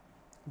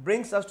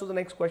brings us to the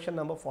next question,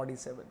 number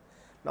 47.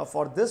 Now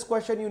for this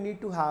question you need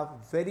to have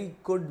very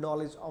good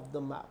knowledge of the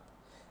map.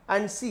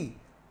 And see,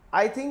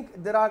 I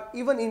think there are,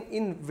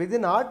 even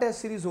within our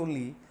test series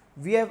only,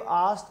 we have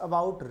asked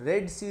about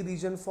Red Sea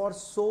region for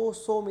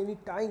so many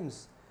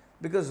times,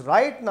 because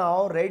right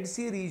now Red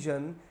Sea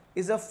region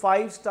is a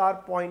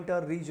 5-star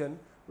pointer region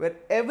where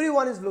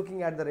everyone is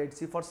looking at the Red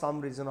Sea for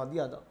some reason or the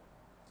other.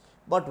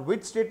 But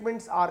which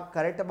statements are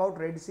correct about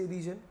Red Sea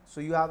region?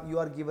 So you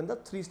are given the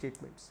 3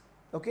 statements.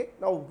 Okay,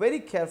 now very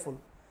careful.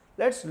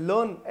 Let's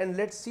learn and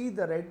let's see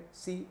the Red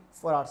Sea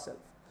for ourselves.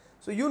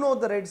 So you know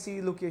the Red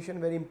Sea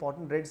location, very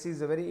important. Red Sea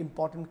is a very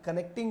important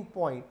connecting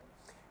point.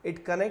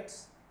 It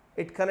connects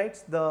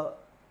the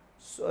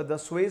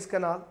Suez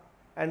Canal,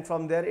 and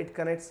from there it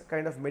connects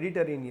kind of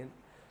Mediterranean.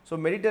 So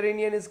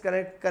Mediterranean is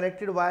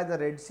connected via the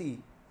Red Sea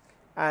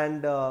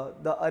and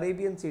the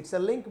Arabian Sea. It's a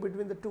link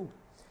between the two.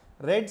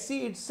 Red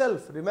Sea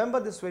itself, remember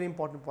this very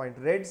important point,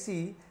 Red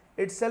Sea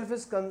itself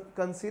is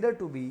considered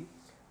to be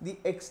the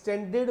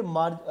extended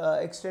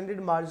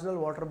marginal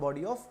water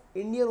body of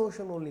Indian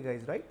Ocean only,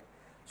 guys, right?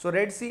 So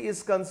Red Sea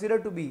is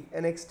considered to be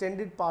an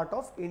extended part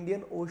of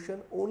Indian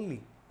Ocean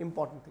only,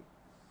 important thing.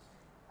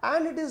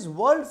 And it is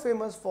world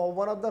famous for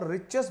one of the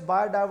richest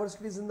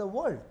biodiversities in the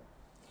world.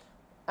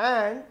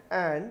 And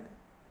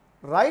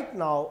right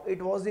now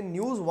it was in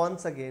news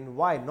once again.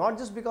 Why? Not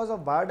just because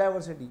of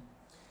biodiversity,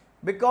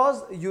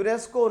 because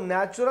UNESCO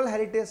natural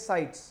heritage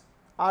sites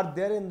are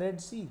there in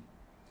Red Sea.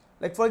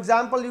 Like for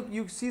example,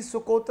 you see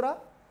Socotra.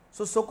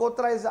 So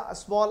Socotra is a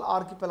small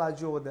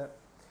archipelago over there.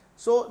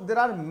 So there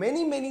are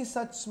many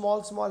such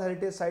small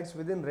heritage sites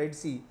within Red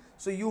Sea.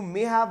 So you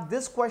may have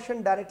this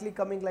question directly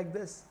coming like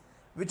this: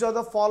 which of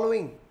the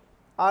following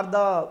are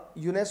the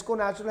UNESCO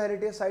natural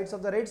heritage sites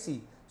of the Red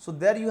Sea? So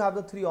there you have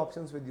the three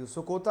options with you.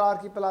 Socotra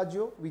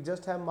archipelago, we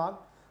just have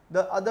marked.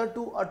 The other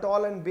two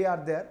atoll and bay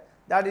are there.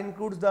 That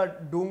includes the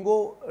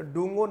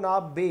Dungo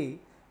Nab Bay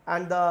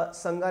and the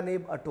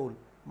Sanganeb atoll.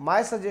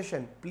 My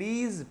suggestion,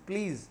 please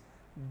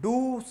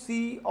do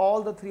see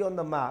all the three on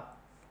the map,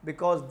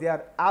 because they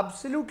are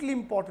absolutely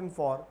important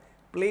for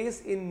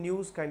place in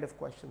news kind of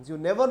questions. You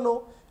never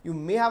know, you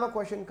may have a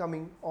question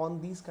coming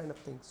on these kind of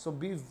things. So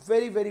be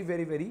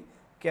very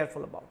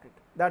careful about it.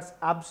 That's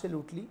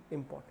absolutely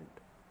important.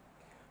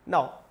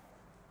 Now,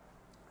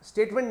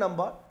 statement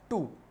number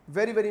 2,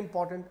 very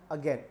important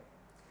again.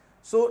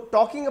 So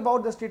talking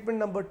about the statement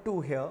number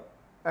 2 here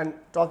and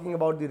talking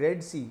about the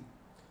Red Sea,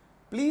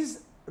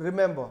 please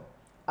remember,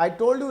 I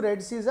told you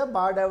Red Sea is a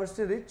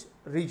biodiversity rich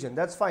region.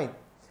 That's fine.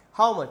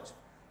 How much?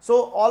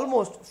 So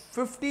almost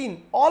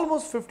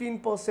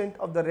 15%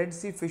 of the Red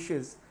Sea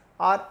fishes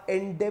are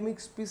endemic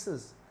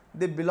species.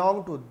 They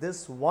belong to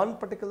this one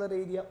particular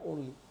area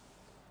only.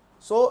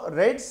 So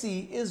Red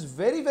Sea is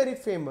very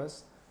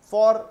famous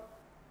for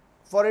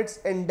its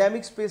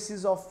endemic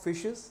species of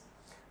fishes.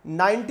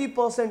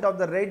 90% of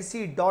the Red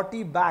Sea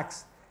dotty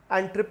backs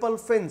and triple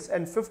fins,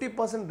 and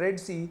 50% Red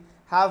Sea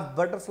have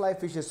butterfly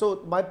fishes.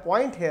 So my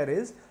point here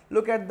is,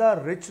 look at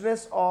the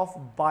richness of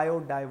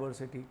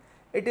biodiversity.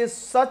 It is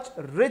such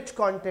rich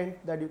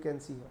content that you can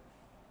see here.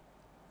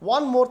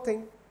 One more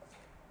thing,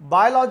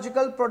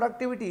 biological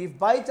productivity. If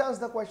by chance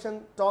the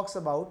question talks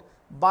about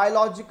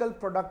biological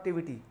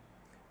productivity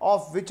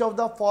of which of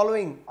the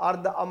following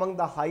are among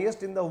the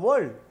highest in the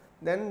world,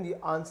 then the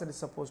answer is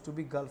supposed to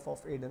be Gulf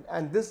of Aden,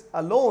 and this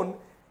alone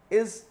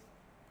is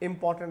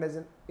important as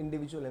an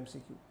individual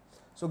MCQ.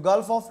 So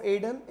Gulf of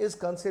Aden is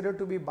considered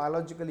to be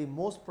biologically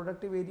most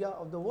productive area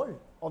of the world,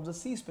 of the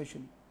sea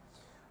especially.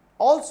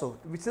 Also,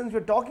 since we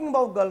are talking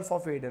about Gulf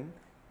of Aden,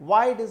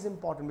 why it is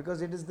important?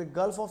 Because it is the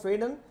Gulf of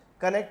Aden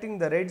connecting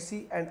the Red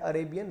Sea and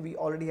Arabian. We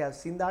already have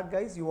seen that,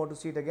 guys. You want to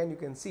see it again, you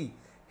can see.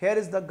 Here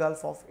is the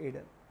Gulf of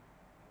Aden.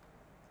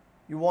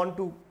 You want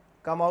to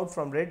come out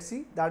from Red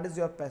Sea, that is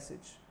your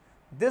passage.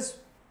 This,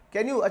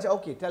 can you,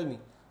 okay, tell me,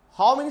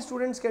 how many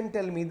students can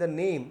tell me the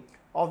name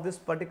of this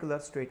particular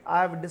strait?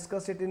 I have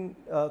discussed it in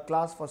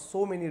class for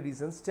so many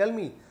reasons. Tell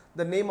me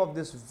the name of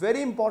this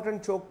very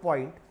important choke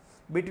point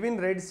between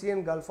Red Sea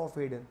and Gulf of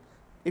Aden.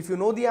 If you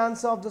know the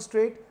answer of the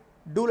strait,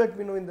 do let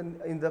me know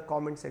in the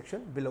comment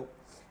section below.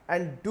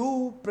 And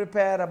do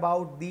prepare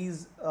about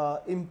these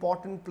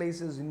important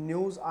places in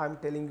news. I am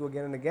telling you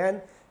again and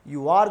again,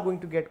 you are going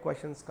to get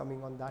questions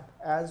coming on that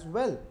as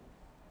well.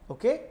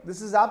 Okay,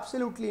 this is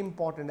absolutely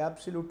important,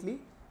 absolutely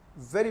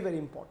very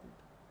important.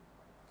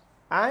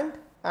 And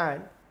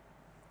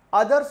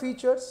other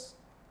features,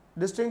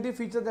 distinctive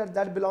features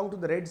that belong to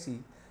the Red Sea.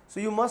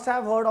 So you must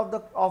have heard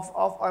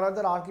of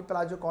another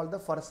archipelago called the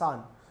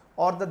Farsan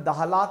or the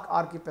Dahlak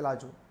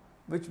archipelago,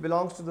 which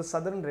belongs to the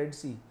southern Red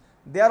Sea.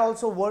 They are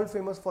also world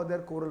famous for their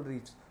coral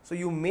reefs. So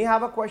you may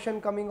have a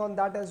question coming on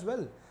that as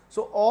well.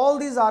 So all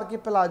these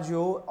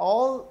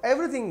archipelago,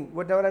 everything,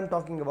 whatever I am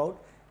talking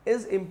about,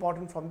 is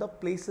important from the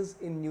places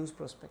in news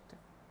perspective.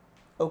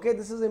 Okay,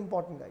 this is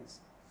important, guys.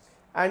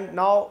 And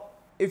now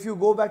if you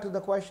go back to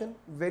the question,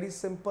 very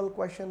simple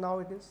question now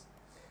it is.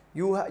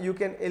 You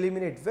can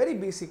eliminate very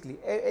basically,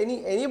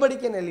 anybody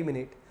can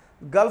eliminate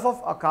Gulf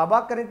of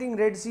Aqaba connecting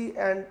Red Sea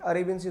and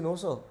Arabian Sea. No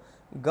sir,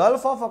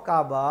 Gulf of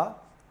Aqaba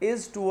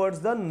is towards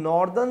the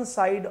northern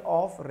side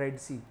of Red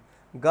Sea.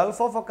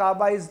 Gulf of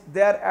Aqaba is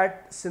there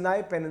at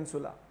Sinai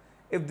Peninsula.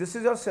 If this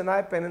is your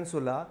Sinai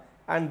Peninsula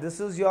and this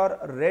is your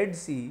Red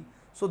Sea,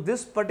 so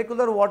this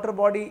particular water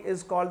body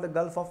is called the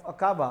Gulf of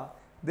Aqaba,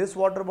 this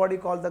water body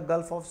called the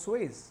Gulf of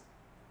Suez,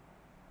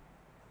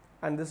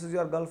 and this is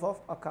your Gulf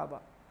of Aqaba.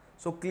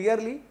 So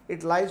clearly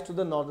it lies to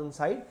the northern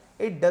side,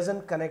 it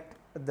doesn't connect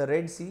the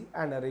Red Sea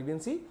and Arabian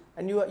Sea,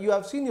 and you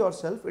have seen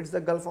yourself, it's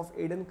the Gulf of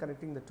Aden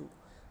connecting the two.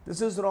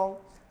 This is wrong.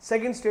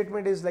 Second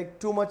statement is like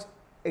too much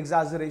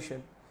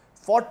exaggeration.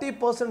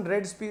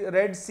 40%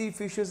 Red Sea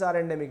fishes are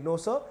endemic. No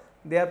sir,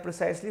 they are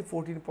precisely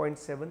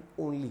 14.7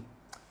 only.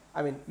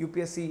 I mean,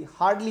 UPSC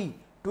hardly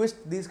twist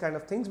these kind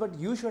of things, but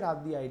you should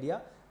have the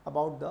idea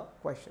about the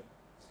question.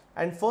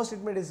 And first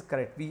statement is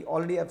correct. We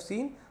already have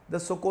seen the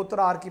Socotra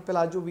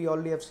archipelago, we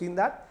already have seen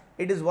that.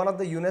 It is one of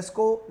the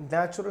UNESCO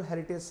natural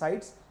heritage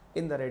sites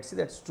in the Red Sea,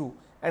 that's true.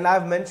 And I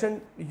have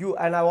mentioned you,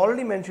 and I have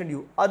already mentioned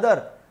you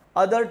other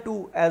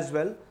two as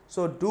well.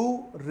 So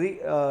do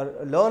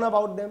learn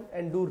about them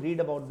and do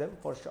read about them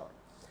for sure.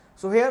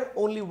 So here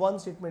only one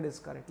statement is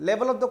correct.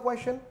 Level of the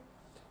question,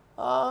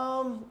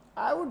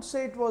 I would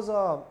say it was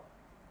a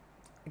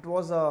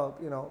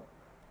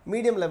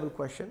medium level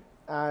question,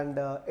 and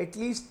at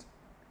least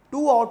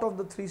 2 out of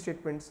the 3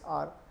 statements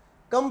are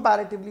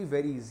comparatively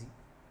very easy.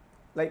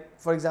 Like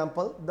for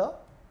example, the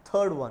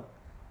third one,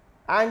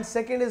 and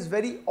second is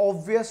very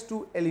obvious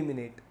to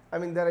eliminate. I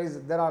mean,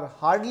 there are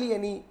hardly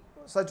any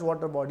such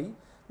water body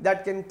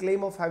that can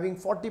claim of having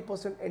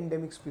 40%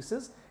 endemic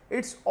species.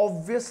 It's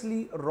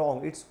obviously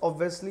wrong. It's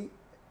obviously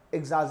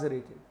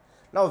exaggerated.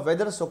 Now,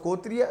 whether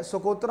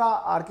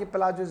Socotra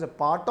archipelago is a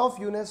part of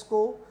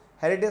UNESCO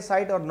heritage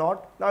site or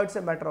not, now it's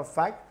a matter of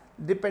fact,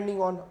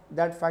 depending on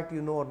that fact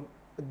you know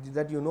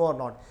or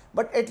not.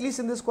 But at least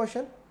in this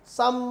question,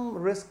 some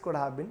risk could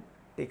have been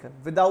taken,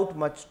 without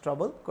much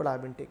trouble could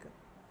have been taken.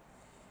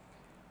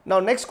 Now,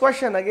 next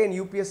question, again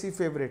UPSC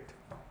favorite,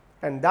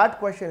 and that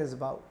question is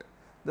about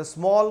the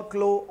small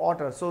claw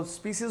otter. So,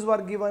 species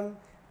were given,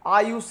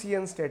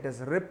 IUCN status.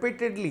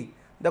 Repeatedly,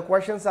 the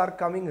questions are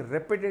coming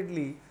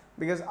repeatedly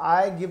because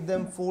I give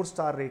them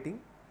 4-star rating.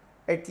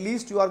 At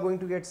least you are going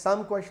to get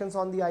some questions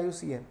on the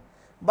IUCN.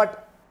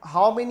 But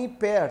how many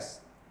pairs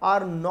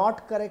are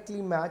not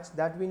correctly matched,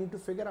 that we need to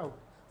figure out.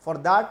 For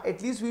that,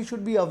 at least we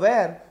should be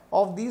aware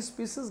of these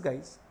species,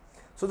 guys.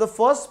 So, the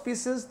first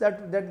species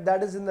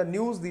that is in the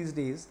news these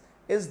days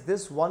is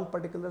this one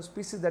particular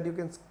species that you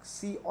can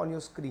see on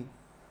your screen.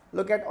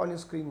 Look at on your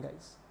screen,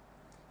 guys.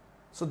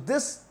 So,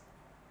 this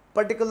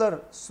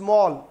particular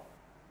small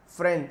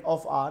friend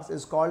of ours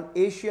is called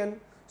Asian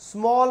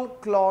small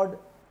clawed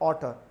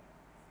otter.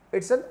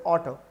 It's an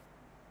otter,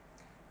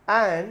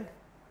 and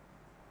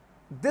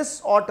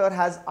this otter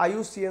has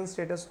IUCN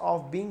status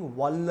of being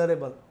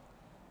vulnerable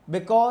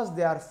because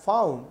they are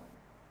found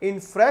in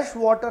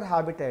freshwater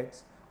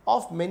habitats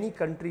of many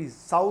countries,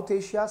 South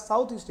Asia,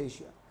 Southeast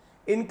Asia,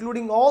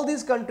 including all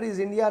these countries: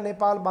 India,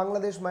 Nepal,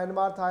 Bangladesh,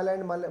 Myanmar,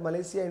 Thailand,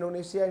 Malaysia,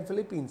 Indonesia and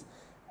Philippines.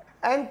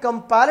 And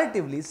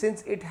comparatively,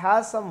 since it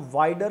has some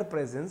wider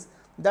presence,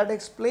 that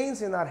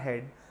explains in our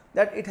head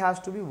that it has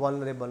to be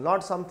vulnerable,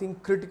 not something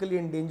critically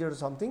endangered or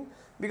something,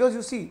 because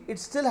you see it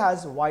still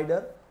has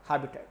wider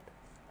habitat,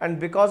 and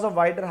because of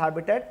wider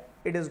habitat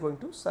it is going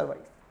to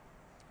survive.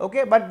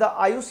 Okay, but the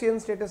IUCN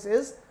status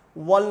is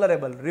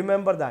vulnerable,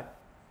 remember that,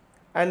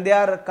 and they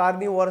are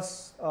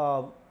carnivores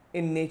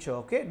in nature.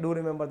 Okay, do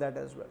remember that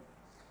as well.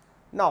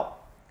 Now,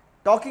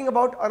 talking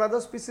about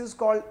another species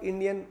called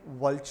Indian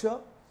vulture.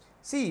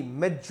 See,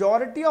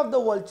 majority of the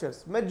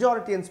vultures,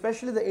 majority, and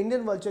especially the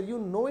Indian vulture, you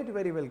know it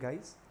very well,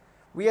 guys.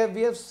 We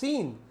have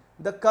seen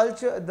the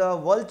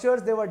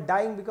vultures, they were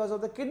dying because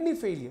of the kidney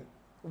failure.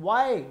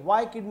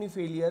 Why kidney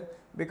failure?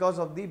 Because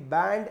of the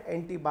banned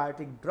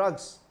antibiotic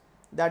drugs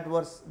that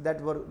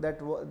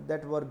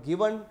were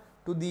given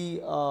to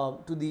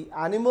the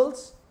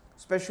animals,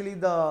 especially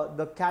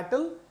the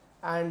cattle,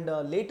 and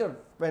later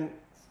when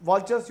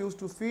vultures used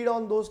to feed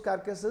on those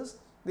carcasses,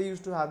 they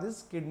used to have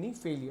these kidney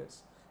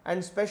failures, and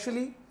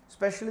especially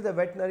the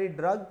veterinary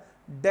drug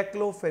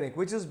diclofenac,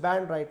 which is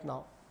banned right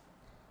now.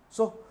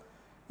 So,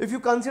 if you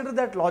consider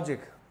that logic,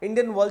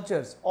 Indian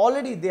vultures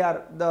already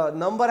the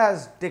number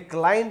has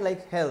declined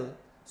like hell.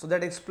 So,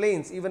 that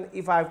explains, even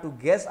if I have to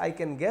guess, I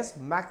can guess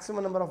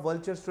maximum number of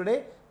vultures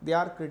today, they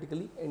are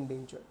critically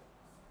endangered.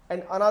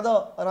 And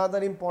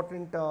another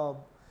important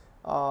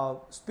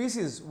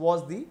species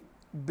was the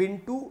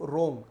Bintu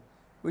rong,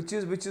 which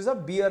is a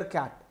bear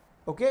cat,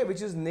 okay,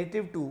 which is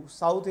native to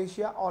South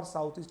Asia or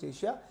Southeast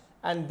Asia,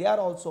 and they are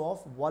also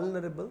of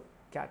vulnerable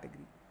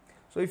category.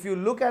 So, if you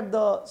look at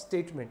the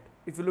statement,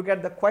 if you look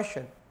at the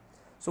question,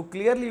 so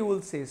clearly you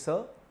will say,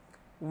 sir,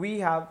 we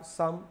have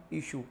some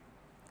issue.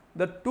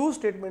 The two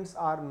statements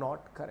are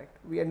not correct.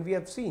 We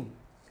have seen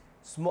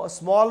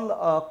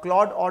small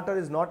clawed otter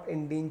is not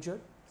endangered,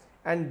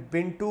 and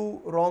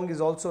Bintu rong is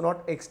also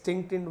not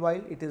extinct in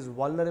wild. It is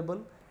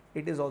vulnerable.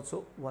 It is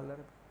also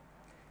vulnerable.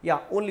 Yeah,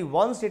 only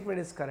one statement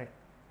is correct.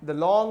 The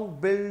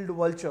long-billed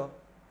vulture,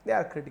 they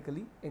are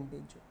critically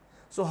endangered.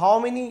 So, how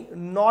many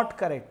not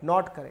correct?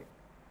 Not correct.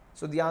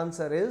 So, the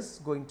answer is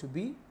going to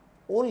be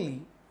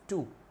only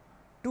 2.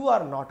 2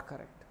 are not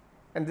correct.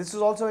 And this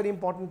is also very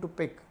important to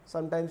pick.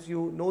 Sometimes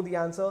you know the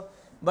answer,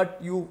 but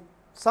you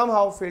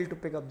somehow fail to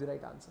pick up the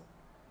right answer.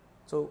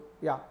 So,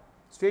 yeah,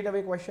 straight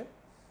away question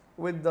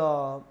with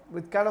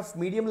kind of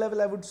medium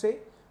level, I would say,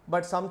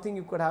 but something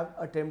you could have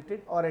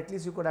attempted, or at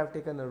least you could have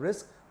taken a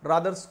risk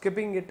rather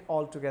skipping it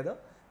altogether,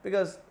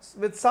 because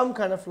with some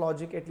kind of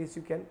logic, at least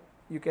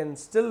you can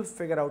still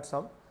figure out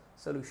some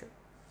solution.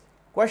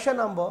 Question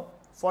number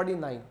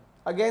 49.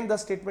 Again, the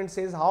statement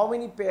says how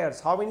many pairs,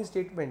 how many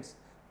statements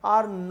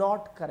are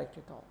not correct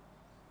at all.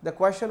 The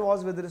question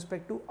was with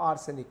respect to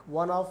arsenic,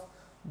 one of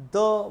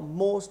the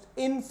most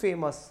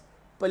infamous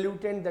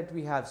pollutant that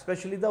we have,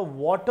 especially the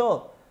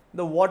water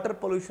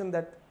pollution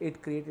that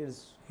it created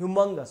is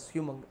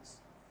humongous.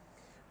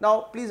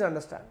 Now, please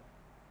understand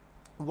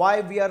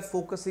why we are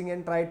focusing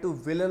and try to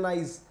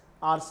villainize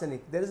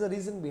arsenic. There is a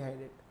reason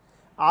behind it.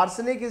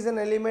 Arsenic is an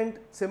element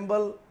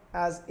symbol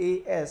as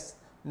AS,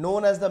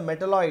 known as the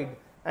metalloid,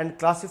 and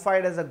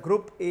classified as a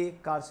group A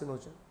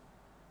carcinogen.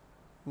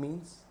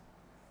 Means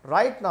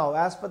right now,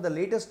 as per the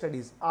latest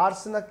studies,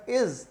 arsenic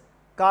is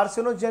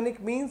carcinogenic,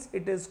 means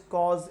it is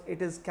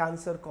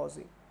cancer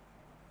causing.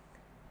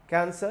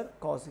 cancer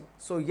causing.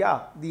 So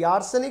yeah, the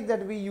arsenic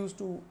that we used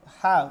to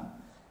have,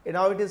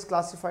 now it is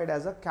classified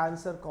as a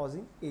cancer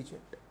causing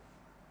agent,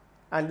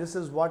 and this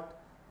is what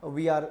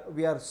we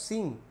are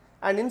seeing,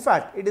 and in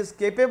fact it is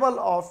capable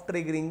of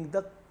triggering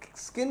the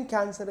skin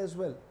cancer as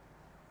well,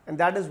 and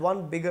that is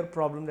one bigger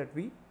problem that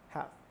we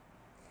have.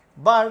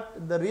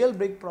 But the real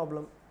big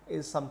problem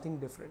is something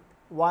different.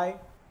 Why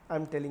I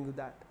am telling you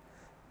that?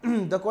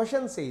 The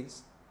question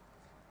says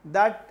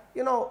that,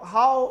 you know,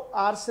 how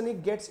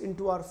arsenic gets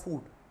into our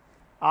food.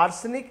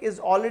 Arsenic is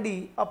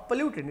already a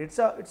pollutant,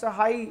 it's a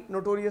high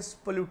notorious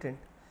pollutant,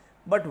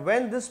 but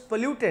when this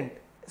pollutant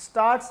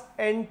starts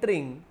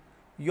entering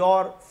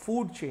your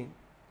food chain,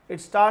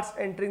 it starts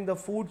entering the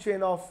food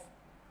chain of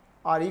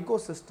our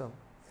ecosystem,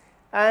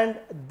 and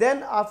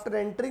then after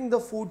entering the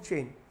food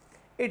chain,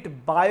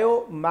 it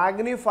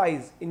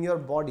biomagnifies in your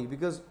body.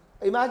 Because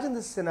imagine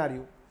this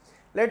scenario,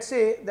 let's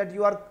say that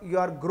you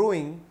are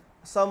growing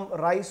some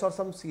rice or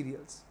some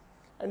cereals,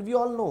 and we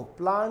all know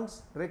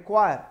plants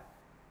require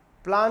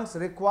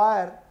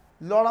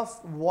lot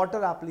of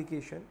water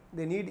application,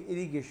 they need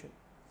irrigation.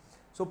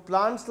 So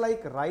plants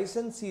like rice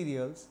and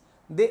cereals,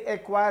 they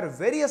acquire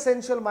very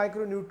essential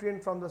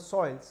micronutrient from the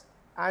soils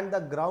and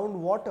the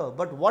groundwater.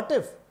 But what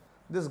if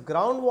this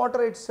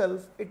groundwater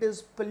itself, it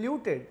is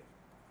polluted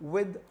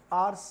with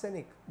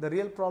arsenic? The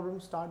real problem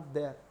starts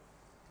there,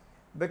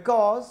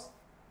 because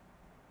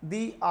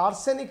the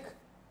arsenic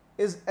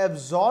is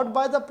absorbed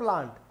by the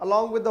plant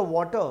along with the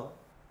water,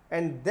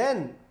 and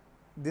then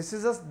this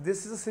is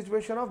a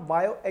situation of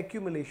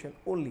bioaccumulation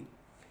only.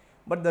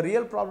 But the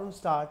real problem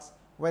starts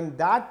when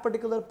that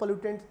particular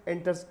pollutant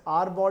enters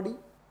our body,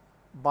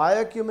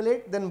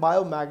 bioaccumulate, then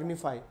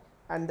biomagnify,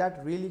 and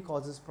that really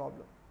causes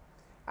problem.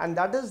 And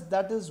that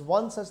is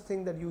one such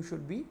thing that you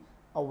should be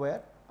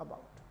aware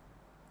about.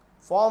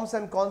 Forms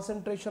and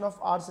concentration of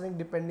arsenic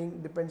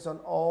depends on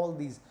all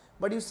these.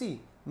 But you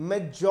see,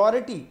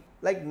 majority,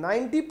 like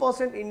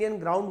 90%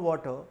 Indian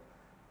groundwater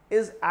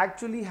is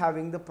actually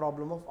having the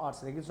problem of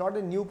arsenic. It's not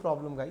a new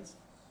problem, guys.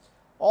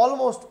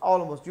 Almost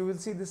you will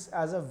see this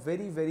as a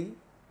very, very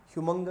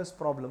humongous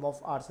problem of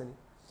arsenic.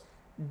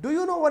 Do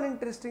you know one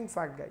interesting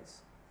fact,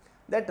 guys?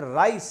 That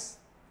rice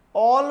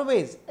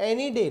always,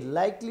 any day,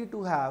 likely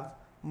to have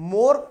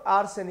more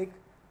arsenic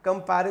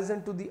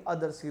comparison to the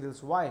other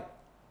cereals. Why?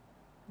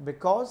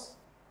 Because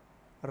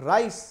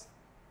rice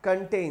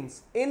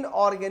contains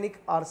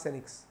inorganic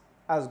arsenics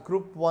as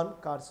group 1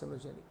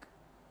 carcinogenic.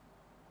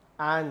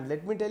 And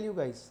let me tell you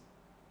guys,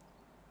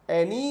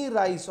 any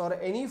rice or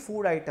any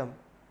food item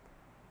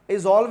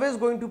is always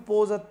going to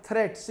pose a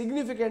threat,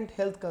 significant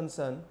health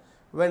concern,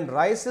 when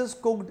rice is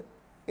cooked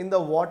in the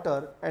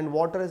water and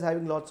water is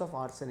having lots of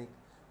arsenic.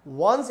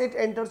 Once it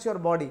enters your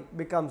body,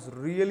 becomes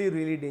really,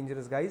 really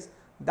dangerous, guys.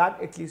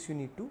 That at least you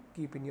need to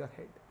keep in your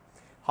head.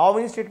 How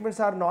many statements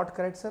are not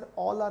correct, sir?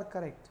 All are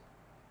correct.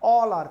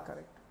 All are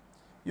correct.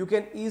 You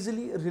can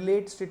easily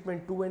relate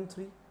statement 2 and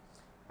 3.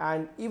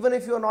 And even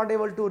if you are not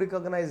able to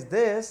recognize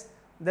this,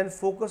 then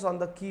focus on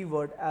the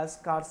keyword as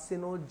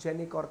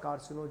carcinogenic or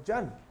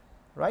carcinogen,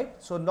 right?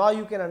 So now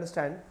you can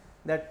understand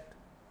that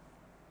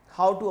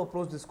how to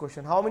approach this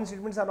question. How many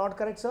statements are not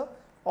correct, sir?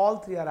 All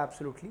 3 are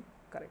absolutely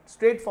correct.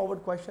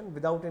 Straightforward question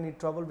without any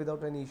trouble,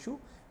 without any issue.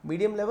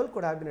 Medium level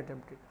could have been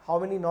attempted. How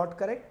many not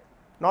correct?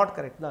 Not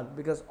correct, none,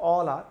 because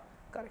all are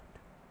correct.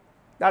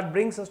 That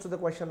brings us to the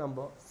question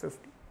number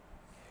 50.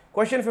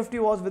 Question 50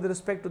 was with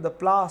respect to the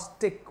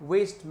plastic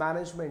waste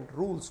management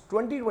rules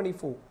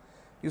 2024.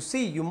 You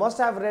see, you must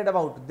have read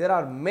about, there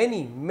are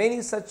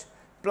many such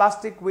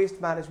plastic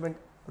waste management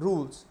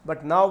rules,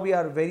 but now we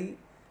are very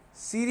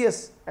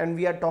serious and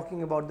we are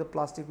talking about the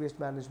plastic waste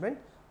management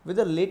with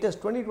the latest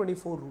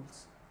 2024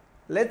 rules.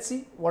 Let's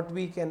see what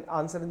we can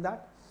answer in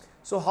that.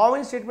 So how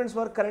many statements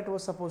were correct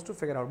was supposed to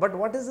figure out. But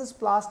what is this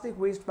plastic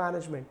waste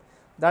management?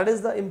 That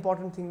is the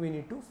important thing we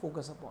need to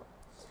focus upon.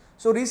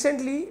 So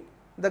recently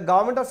the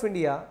government of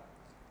India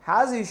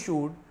has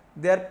issued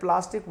their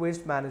plastic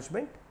waste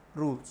management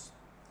rules.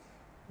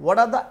 What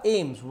are the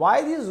aims?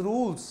 Why these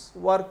rules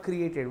were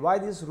created? Why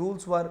these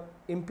rules were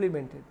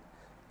implemented?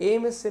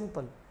 Aim is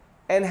simple: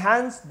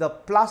 enhance the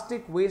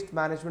plastic waste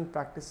management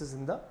practices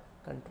in the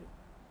country.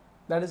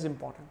 That is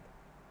important.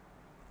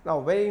 Now,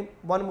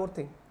 one more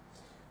thing.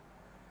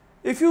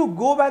 If you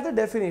go by the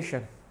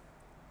definition,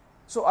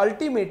 so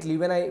ultimately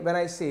when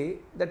I say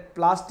that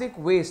plastic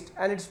waste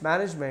and its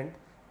management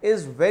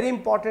is very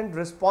important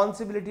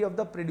responsibility of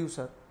the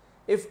producer.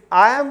 If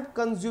I am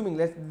consuming,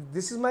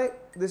 this is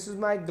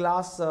my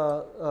glass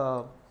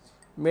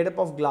made up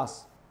of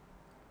glass.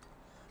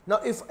 Now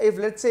if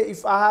let's say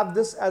if I have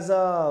this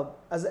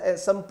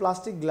as some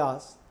plastic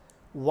glass,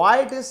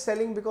 why it is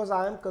selling? Because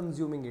I am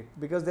consuming it,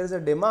 because there is a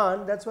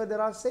demand, that's why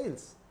there are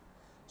sales.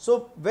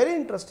 So very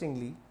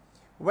interestingly,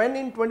 when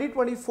in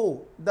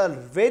 2024 the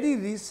very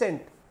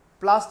recent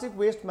plastic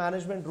waste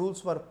management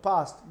rules were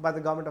passed by the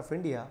government of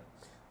India,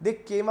 they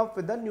came up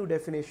with a new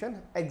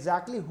definition,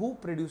 exactly who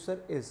producer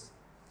is.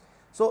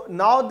 So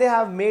now they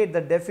have made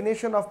the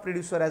definition of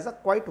producer as a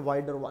quite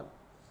wider one.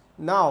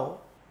 Now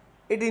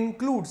it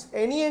includes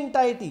any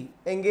entity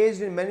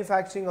engaged in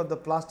manufacturing of the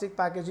plastic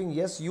packaging,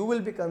 yes, you will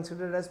be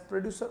considered as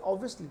producer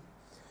obviously.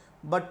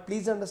 But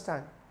please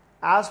understand,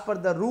 as per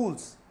the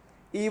rules,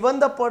 even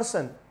the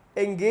person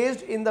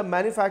engaged in the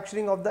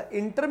manufacturing of the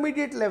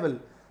intermediate level,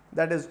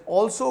 that is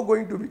also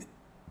going to be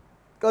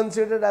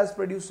considered as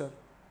producer.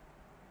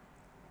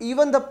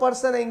 Even the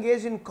person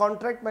engaged in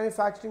contract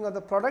manufacturing of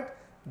the product,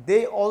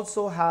 they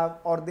also have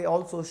or they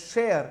also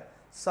share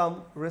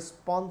some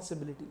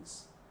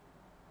responsibilities.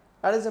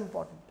 That is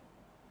important.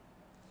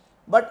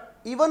 But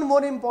even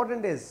more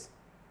important is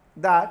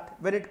that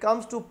when it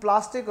comes to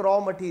plastic raw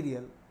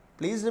material,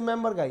 please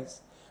remember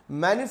guys,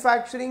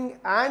 manufacturing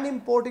and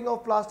importing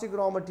of plastic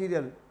raw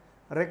material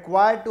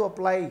required to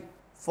apply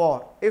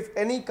for, if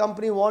any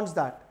company wants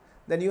that,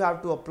 then you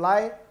have to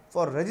apply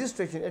for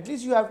registration. At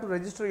least you have to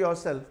register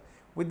yourself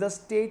with the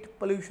State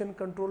Pollution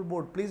Control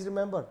Board. Please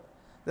remember,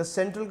 the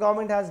central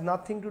government has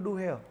nothing to do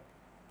here.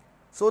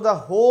 So the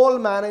whole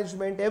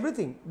management,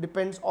 everything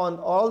depends on,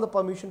 all the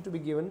permission to be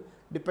given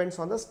depends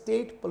on the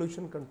State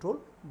Pollution Control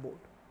Board.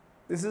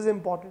 This is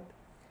important.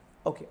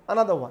 Okay,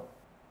 another one.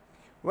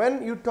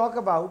 When you talk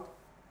about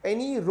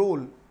any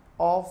role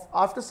of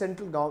after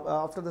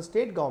the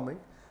state government,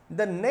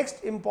 the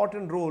next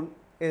important role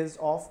is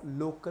of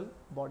local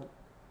body.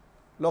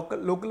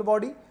 Local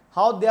body,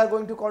 how they are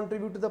going to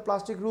contribute to the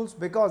plastic rules?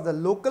 Because the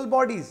local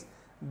bodies,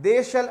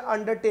 they shall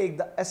undertake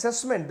the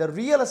assessment, the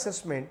real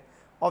assessment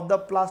of the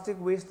plastic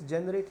waste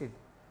generated.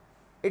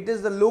 It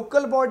is the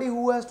local body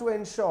who has to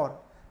ensure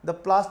the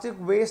plastic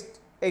waste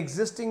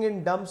existing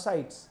in dump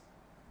sites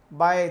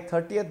by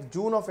 30th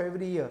June of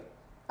every year,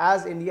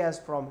 as India has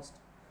promised.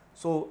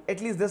 So at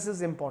least this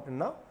is important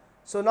now.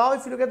 So now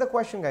if you look at the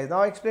question guys,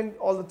 now I explained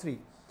all the three.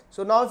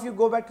 So now if you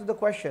go back to the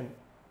question,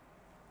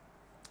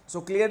 so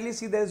clearly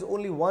see there is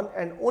only one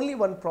and only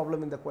one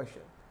problem in the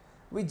question.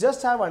 We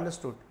just have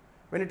understood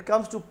when it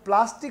comes to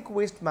plastic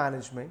waste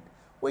management,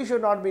 we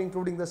should not be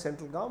including the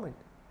central government.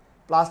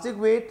 Plastic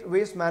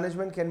waste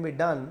management can be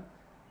done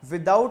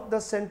without the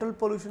Central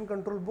Pollution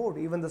Control Board.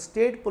 Even the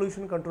State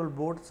Pollution Control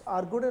Boards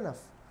are good enough.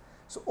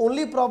 So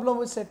only problem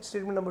with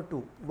statement number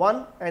 2,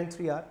 1 and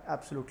 3 are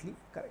absolutely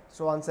correct.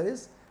 So answer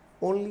is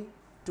only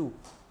 2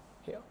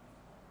 here.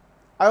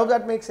 I hope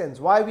that makes sense.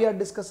 Why we are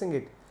discussing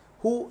it?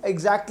 Who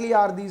exactly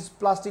are these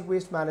plastic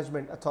waste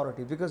management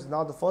authorities? Because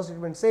now the first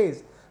statement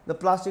says the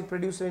plastic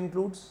producer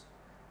includes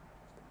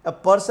a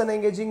person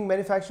engaging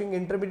manufacturing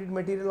intermediate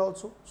material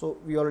also. So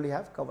we already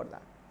have covered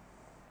that.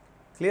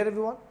 Clear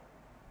everyone?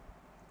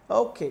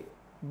 Okay,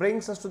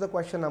 brings us to the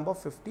question number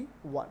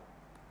 51.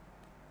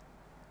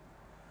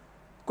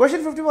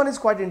 Question 51 is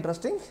quite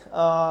interesting.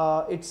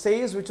 It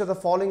says which of the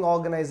following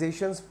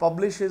organizations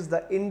publishes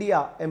the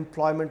India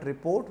Employment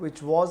Report,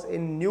 which was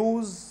in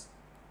news,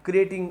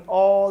 creating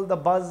all the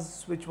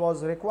buzz which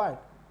was required.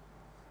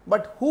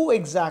 But who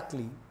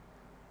exactly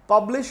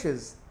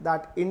publishes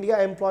that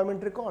India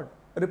Employment Report?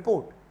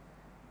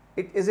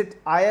 Is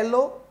it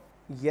ILO?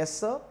 Yes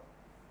sir.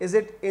 Is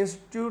it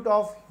Institute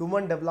of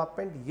Human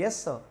Development?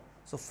 Yes sir.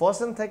 So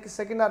first and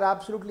second are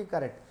absolutely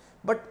correct.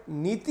 But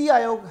Niti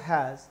Aayog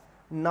has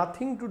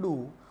nothing to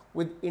do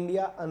with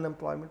India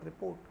Unemployment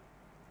Report.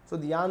 So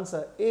the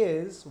answer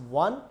is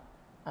 1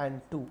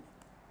 and 2,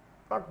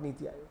 not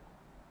Niti Aayog.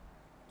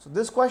 So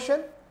this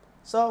question,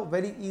 sir,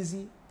 very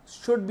easy,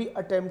 should be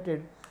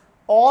attempted.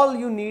 All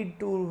you need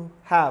to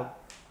have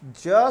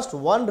just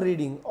one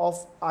reading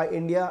of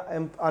India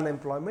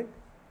Unemployment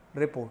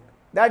Report.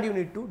 That you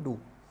need to do.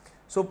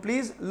 So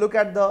please look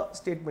at the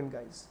statement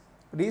guys.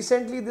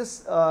 Recently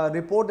this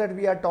report that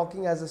we are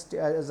talking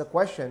as a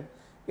question,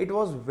 it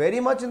was very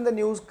much in the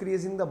news,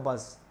 creating the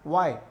buzz.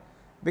 Why?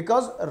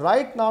 Because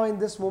right now in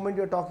this moment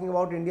you are talking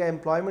about India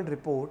Employment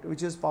Report,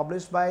 which is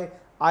published by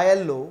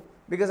ILO.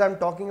 Because I am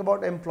talking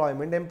about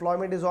employment.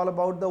 Employment is all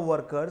about the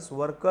workers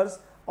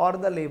or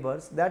the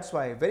laborers. That's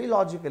why very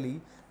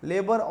logically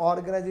labor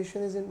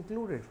organization is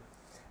included,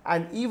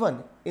 and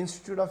even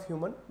Institute of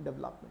Human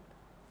Development.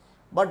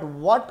 But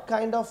what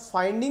kind of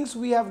findings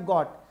we have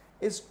got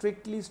is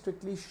strictly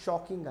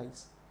shocking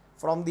guys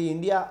from the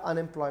India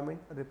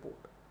Unemployment Report.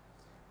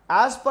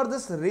 As per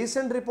this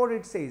recent report,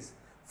 it says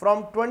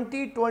from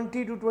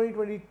 2020 to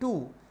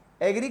 2022,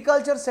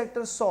 agriculture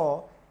sector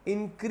saw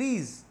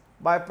increase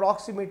by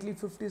approximately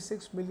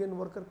 56 million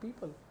worker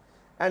people,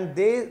 and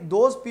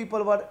those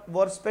people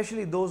were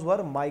especially those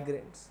were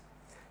migrants.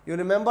 You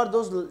remember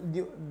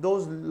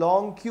those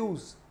long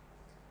queues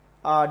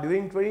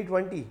during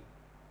 2020.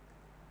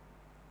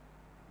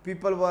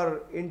 People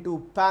were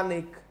into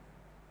panic.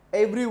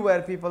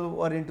 Everywhere people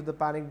were into the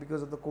panic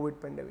because of the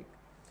COVID pandemic,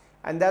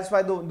 and that's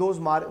why those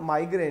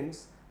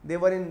migrants, they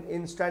were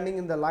standing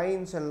in the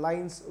lines and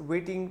lines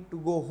waiting to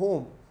go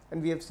home,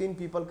 and we have seen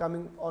people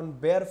coming on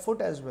barefoot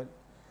as well.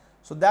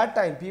 So that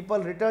time people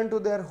returned to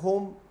their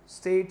home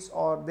states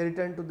or they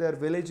returned to their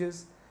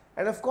villages,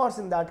 and of course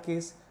in that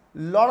case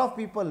lot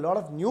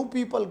of new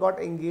people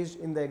got engaged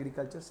in the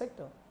agriculture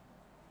sector.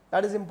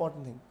 That is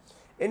important thing.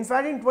 In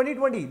fact, in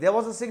 2020 there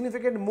was a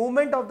significant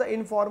movement of the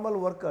informal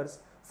workers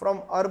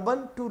from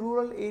urban to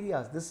rural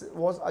areas. This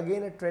was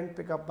again a trend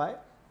picked up by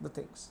the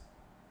things,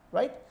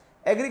 right?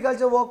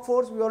 Agriculture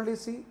workforce, we already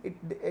see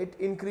it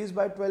increased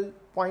by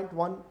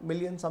 12.1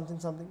 million something.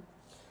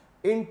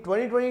 In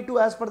 2022,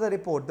 as per the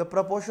report, the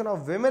proportion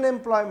of women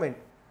employment,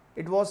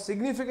 it was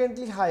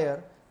significantly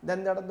higher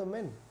than that of the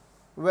men,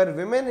 where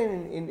women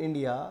in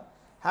India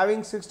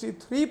having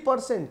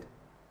 63%,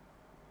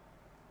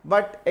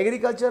 but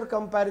agriculture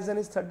comparison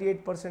is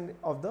 38%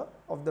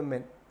 of the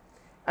men.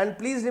 And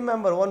please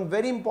remember one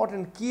very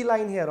important key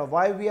line here of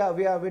why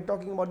we're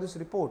talking about this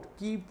report.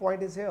 Key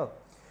point is here.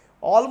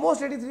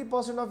 Almost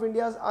 83% of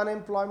India's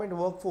unemployment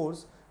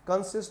workforce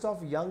consists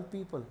of young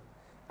people,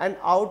 and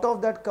out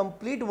of that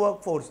complete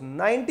workforce,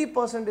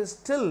 90%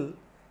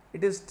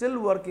 is still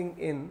working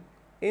in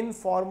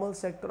informal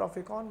sector of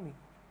economy.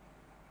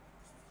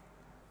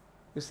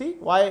 You see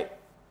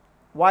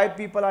why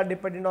people are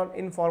dependent on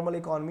informal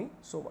economy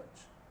so much.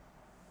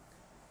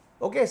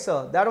 Okay,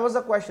 sir, that was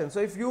the question. So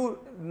if you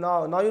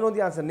now you know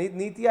the answer.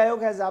 Niti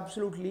Aayog has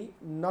absolutely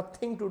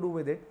nothing to do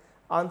with it.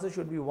 Answer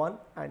should be 1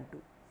 and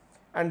 2.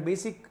 And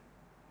basic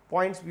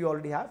points we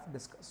already have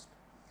discussed.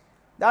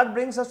 That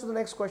brings us to the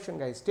next question,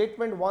 guys.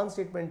 Statement 1,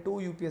 statement 2,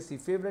 UPSC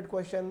favorite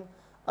question.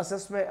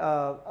 Assessment,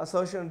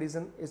 assertion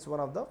reason is one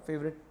of the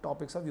favorite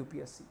topics of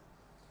UPSC.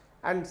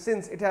 And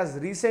since it has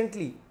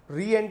recently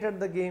re-entered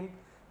the game,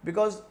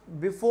 because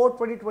before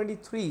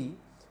 2023,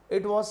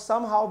 it was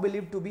somehow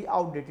believed to be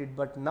outdated,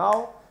 but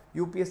now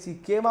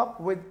UPSC came up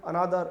with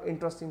another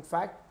interesting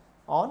fact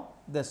on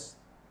this.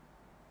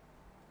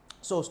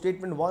 So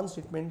statement 1,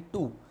 statement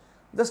 2.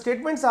 The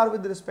statements are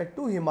with respect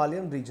to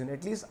Himalayan region.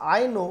 At least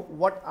I know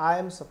what I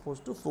am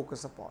supposed to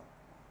focus upon.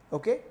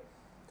 Okay.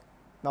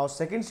 Now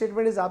second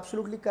statement is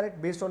absolutely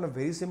correct based on a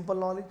very simple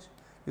knowledge.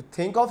 You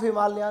think of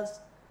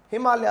Himalayas.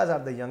 Himalayas are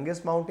the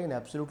youngest mountain.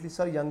 Absolutely,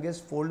 sir.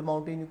 Youngest fold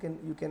mountain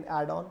you can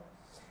add on.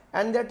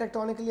 And they are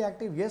tectonically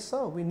active. Yes,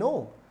 sir. We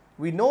know.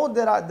 We know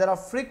there are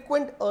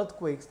frequent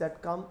earthquakes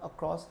that come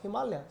across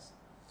Himalayas.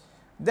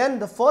 Then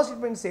the first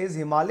statement says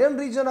Himalayan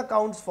region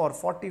accounts for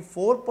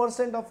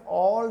 44% of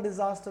all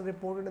disaster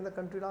reported in the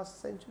country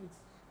last century.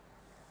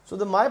 So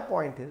my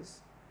point is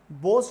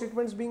both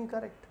statements being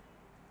correct.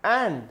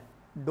 And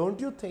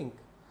don't you think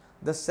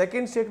the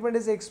second statement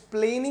is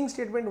explaining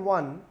statement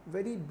 1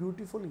 very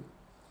beautifully.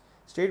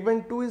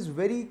 Statement 2 is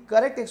very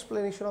correct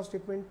explanation of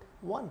statement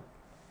 1.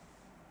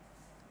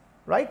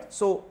 Right?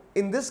 So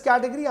in this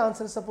category,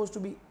 answer is supposed to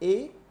be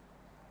A,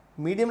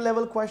 medium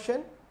level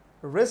question.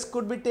 Risk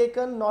could be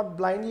taken not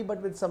blindly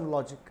but with some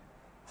logic.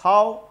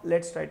 How?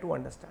 Let's try to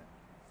understand.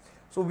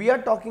 So we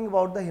are talking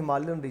about the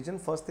Himalayan region.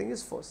 First thing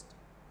is first.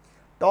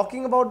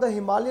 Talking about the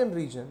Himalayan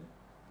region,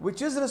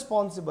 which is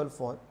responsible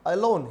for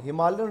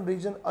Himalayan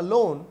region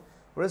alone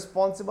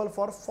responsible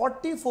for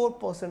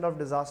 44% of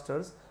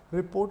disasters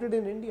reported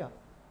in India.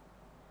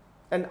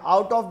 And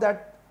out of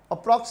that,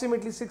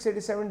 approximately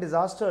 687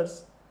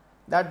 disasters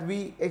that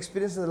we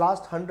experienced in the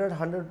last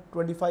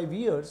 125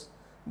 years,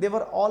 they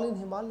were all in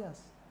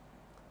Himalayas.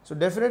 So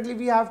definitely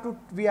we have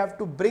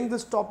to bring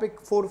this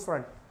topic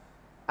forefront.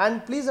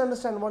 And please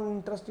understand one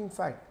interesting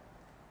fact.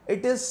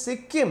 It is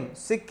Sikkim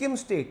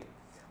state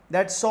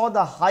that saw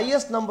the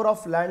highest number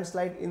of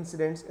landslide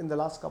incidents in the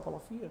last couple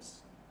of years.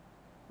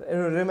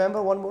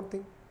 Remember one more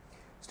thing.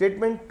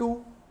 Statement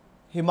 2,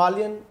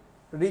 Himalayan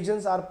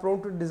regions are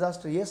prone to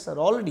disaster. Yes, sir,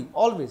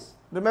 always.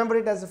 Remember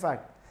it as a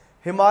fact.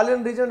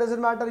 Himalayan region doesn't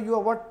matter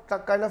what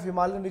kind of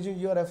Himalayan region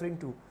you are referring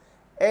to.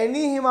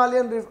 Any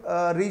Himalayan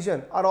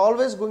region are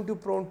always going to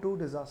prone to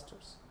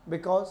disasters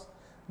because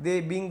they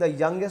being the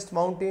youngest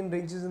mountain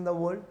ranges in the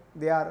world,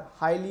 they are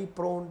highly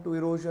prone to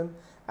erosion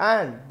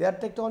and they are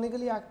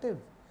tectonically active.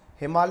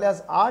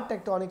 Himalayas are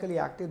tectonically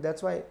active.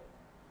 That's why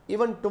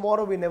even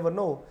tomorrow we never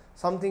know,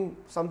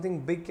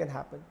 something big can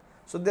happen.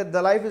 So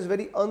the life is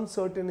very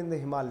uncertain in the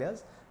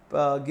Himalayas,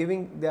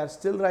 they are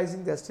still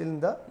rising, they are still in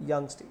the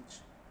young stage.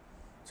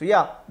 So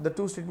yeah, the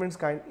two statements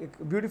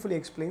beautifully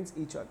explains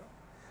each other.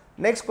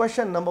 Next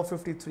question, number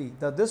 53.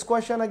 This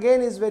question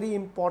again is very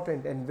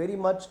important and very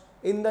much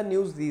in the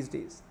news these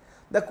days.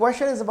 The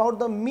question is about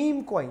the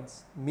meme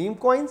coins. Meme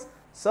coins,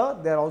 sir,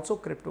 they are also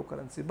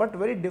cryptocurrency, but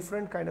very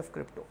different kind of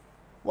crypto.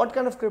 What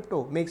kind of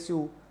crypto makes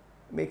you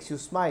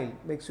smile,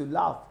 makes you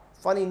laugh,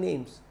 funny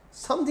names,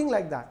 something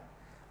like that?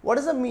 What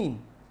is a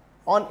meme?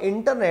 On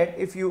internet,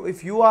 if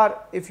you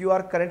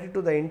are connected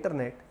to the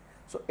internet,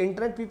 so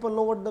internet people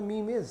know what the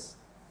meme is.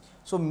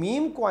 So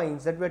meme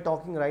coins that we are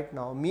talking right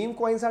now, meme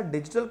coins are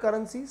digital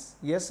currencies.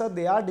 Yes, sir,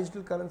 they are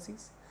digital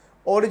currencies.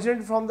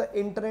 Originated from the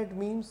internet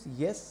memes.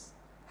 Yes.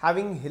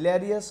 Having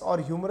hilarious or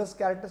humorous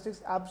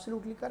characteristics.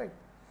 Absolutely correct.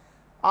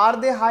 Are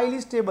they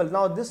highly stable?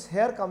 Now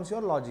here comes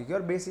your logic,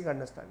 your basic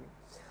understanding.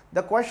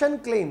 The question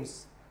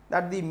claims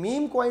that the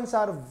meme coins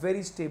are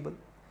very stable,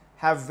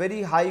 have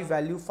very high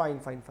value, fine.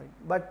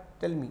 But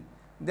tell me,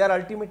 they are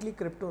ultimately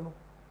crypto, no?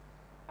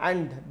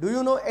 And do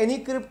you know any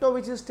crypto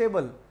which is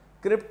stable?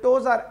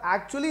 Cryptos are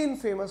actually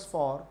infamous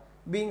for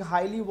being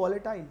highly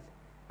volatile.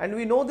 And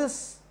we know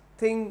this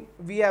thing,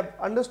 we have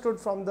understood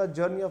from the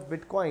journey of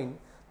Bitcoin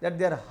that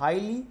they are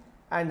highly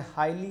and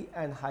highly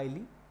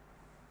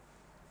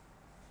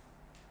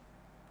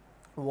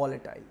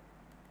volatile,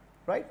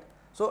 right?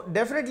 So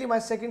definitely my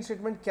second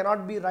statement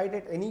cannot be right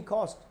at any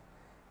cost.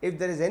 If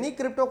there is any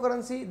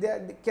cryptocurrency,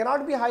 they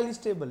cannot be highly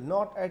stable,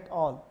 not at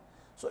all.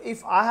 So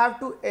if I have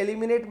to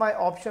eliminate my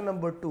option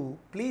number 2,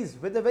 please,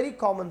 with a very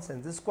common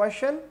sense, this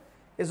question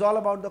is all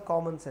about the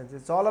common sense.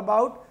 It's all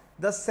about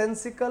the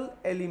sensical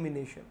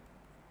elimination,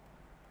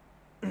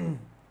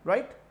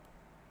 right?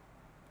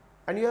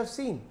 And you have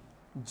seen,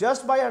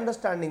 just by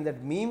understanding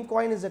that meme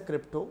coin is a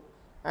crypto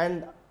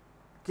and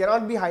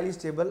cannot be highly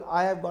stable,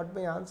 I have got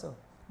my answer.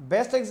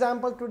 Best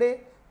example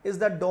today is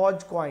the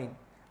Doge coin,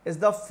 is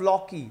the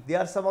Flocky. They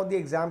are some of the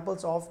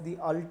examples of the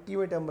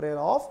ultimate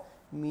umbrella of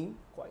meme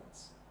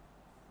coins.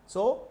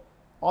 So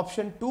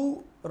option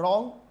 2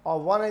 wrong, or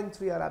 1 and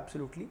 3 are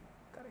absolutely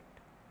correct.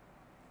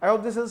 I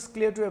hope this is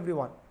clear to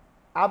everyone.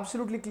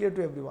 Absolutely clear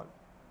to everyone.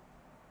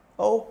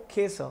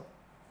 Okay, sir.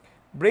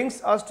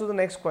 Brings us to the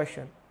next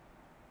question.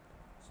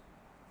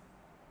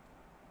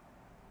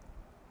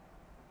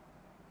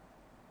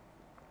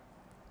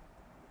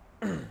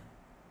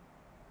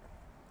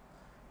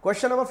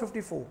 Question number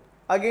 54.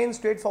 Again,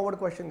 straightforward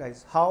question,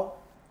 guys. How?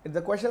 If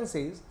the question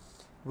says,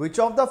 which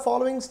of the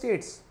following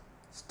states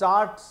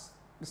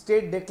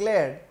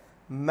declared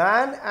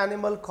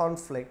man-animal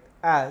conflict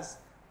as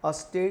a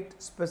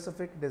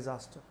state-specific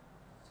disaster?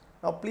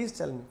 Now, please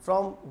tell me,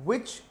 from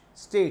which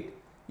state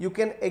you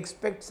can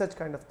expect such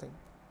kind of thing?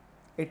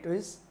 It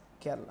is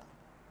Kerala.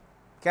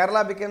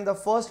 Kerala became the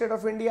first state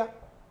of India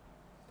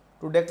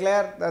to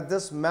declare that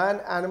this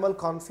man-animal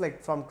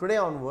conflict from today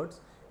onwards,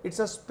 it's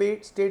a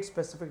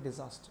state-specific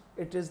disaster.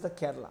 It is the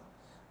Kerala.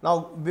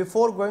 Now,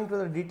 before going to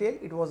the detail,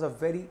 it was a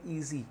very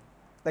easy,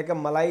 like a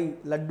Malai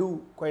Laddu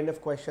kind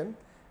of question,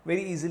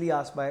 very easily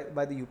asked by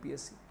the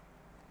UPSC.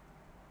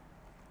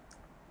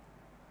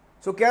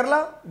 So,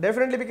 Kerala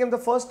definitely became the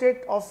first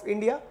state of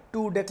India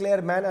to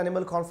declare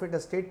man-animal conflict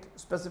a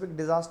state-specific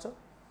disaster.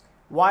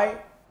 Why?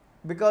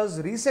 Because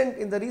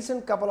in the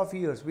recent couple of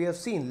years, we have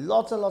seen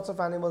lots and lots of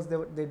animals,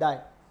 they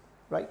die,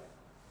 right?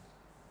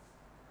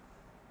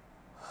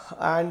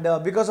 And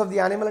because of the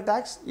animal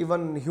attacks,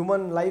 even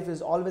human life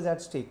is always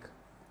at stake.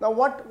 Now,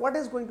 what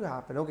is going to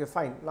happen? Okay,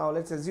 fine. Now,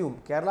 let's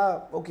assume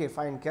Kerala, okay,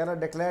 fine. Kerala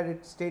declared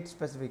it state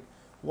specific.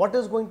 What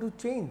is going to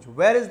change?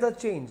 Where is the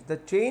change? The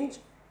change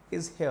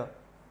is here.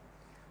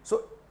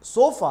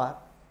 So far,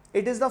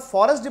 it is the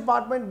forest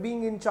department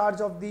being in charge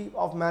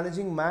of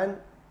managing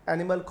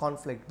man-animal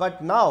conflict.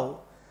 But now,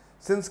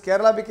 since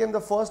Kerala became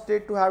the first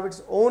state to have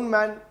its own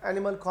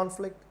man-animal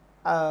conflict,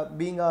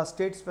 being a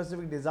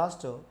state-specific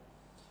disaster,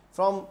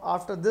 from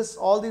after this,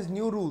 all these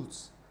new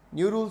rules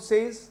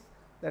says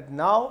that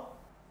now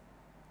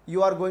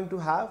you are going to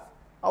have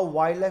a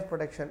Wildlife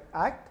Protection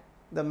Act,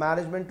 the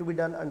management to be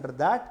done under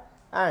that,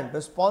 and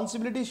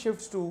responsibility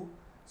shifts to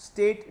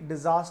State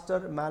Disaster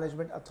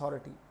Management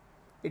Authority.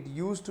 It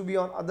used to be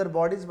on other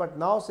bodies, but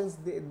now since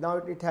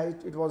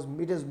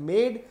it is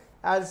made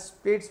as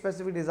state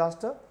specific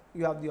disaster,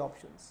 you have the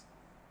options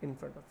in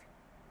front of you.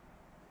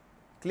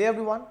 Clear,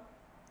 everyone?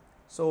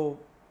 So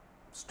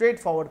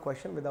straightforward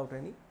question without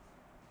any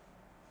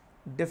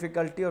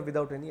difficulty or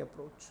without any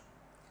approach.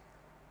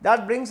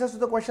 That brings us to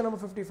the question number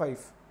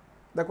 55.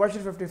 The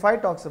question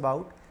 55 talks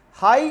about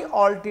high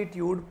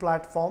altitude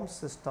platform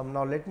system.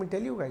 Now let me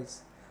tell you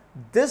guys,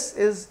 this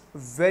is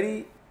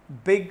very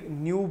big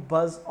new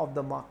buzz of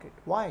the market.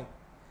 Why?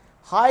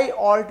 High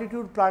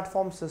altitude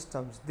platform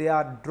systems, they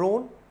are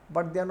drone,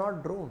 but they are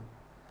not drone.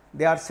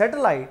 They are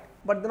satellite,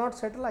 but they are not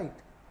satellite.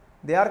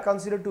 They are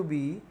considered to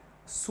be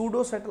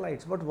pseudo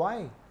satellites. But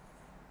why?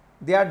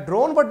 They are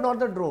drone but not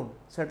the drone,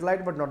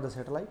 satellite but not the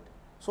satellite.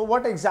 So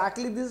what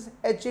exactly these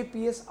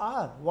HAPS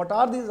are? What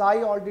are these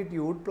high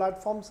altitude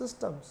platform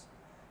systems?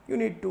 You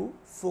need to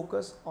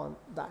focus on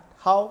that.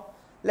 How?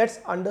 Let's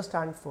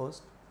understand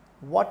first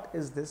what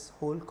is this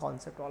whole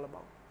concept all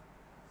about.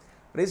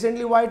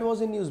 Recently, why it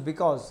was in news?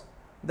 Because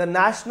the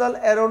National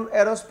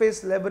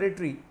Aerospace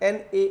Laboratory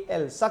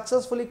NAL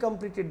successfully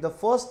completed the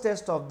first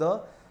test of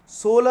the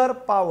solar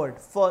powered,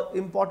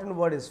 important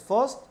word is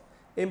first,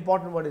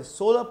 important word is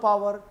solar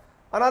power,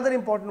 another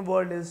important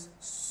word is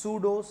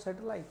pseudo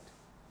satellite.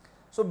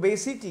 So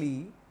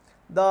basically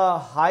the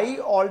high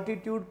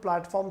altitude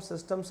platform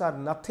systems are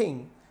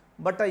nothing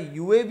but a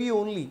UAV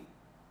only.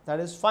 That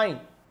is fine.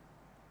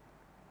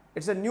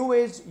 It's a new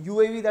age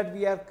UAV that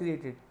we have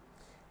created.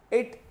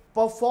 It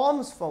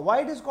performs for,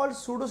 why it is called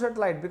pseudo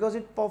satellite? Because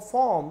it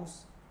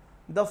performs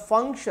the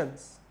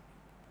functions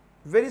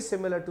very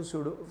similar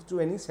to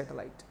any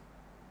satellite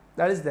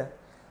that is there.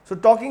 So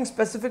talking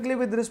specifically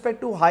with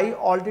respect to high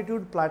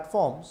altitude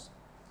platforms,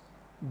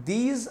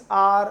 these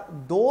are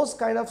those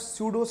kind of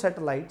pseudo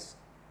satellites,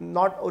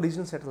 not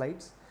original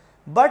satellites,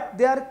 but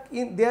they are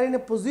in a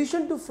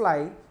position to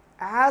fly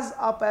as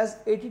up as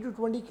 80 to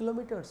 20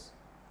 kilometers.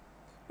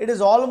 It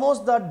is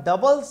almost the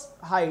double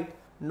height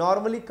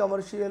normally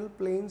commercial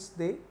planes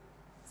they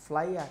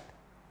fly at.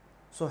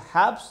 So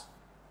HAPS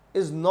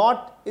is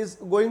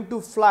going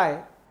to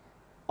fly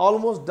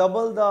almost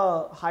double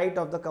the height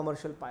of the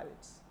commercial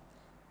pilots.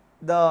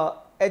 the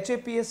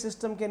HAPS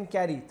system can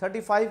carry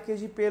 35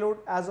 kg payload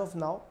as of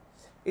now.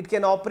 It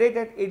can operate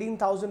at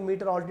 18,000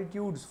 meter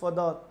altitudes for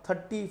the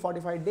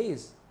 30-45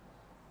 days.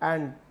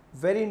 And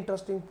very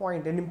interesting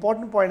point, an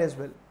important point as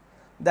well.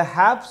 The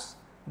HAPS,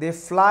 they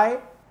fly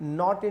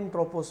not in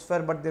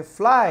troposphere, but they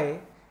fly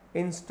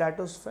in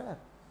stratosphere.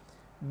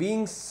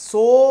 Being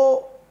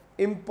so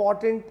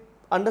important,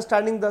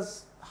 understanding the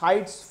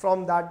heights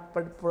from that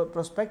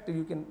perspective,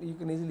 you can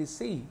easily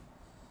see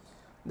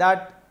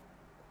that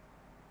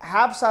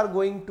HAPS are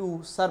going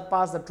to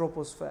surpass the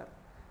troposphere,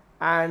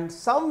 and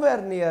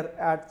somewhere near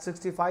at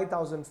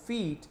 65,000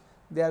 feet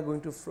they are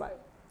going to fly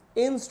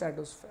in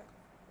stratosphere.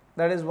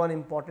 That is one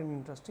important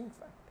interesting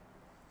fact.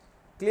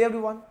 Clear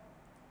everyone?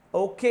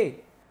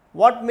 Okay.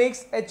 What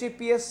makes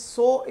HAPS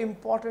so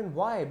important?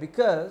 Why?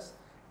 Because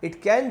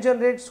it can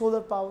generate solar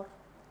power.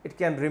 It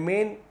can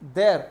remain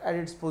there at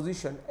its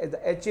position. The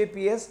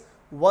HAPS,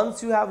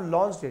 once you have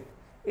launched it,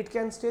 it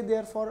can stay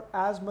there for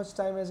as much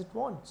time as it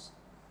wants,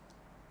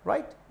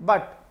 right?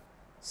 But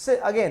say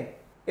again,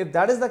 if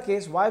that is the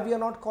case, why we are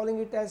not calling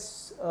it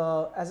as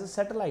a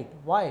satellite?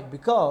 Why?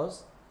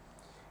 Because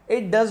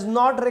it does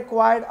not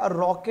require a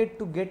rocket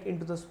to get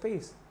into the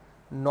space.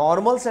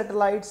 Normal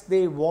satellites,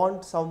 they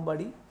want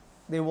somebody,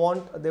 they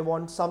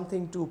want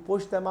something to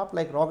push them up,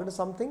 like rocket or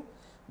something,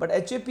 but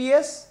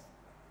HAPS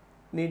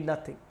need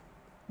nothing.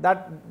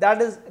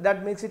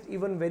 That makes it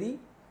even very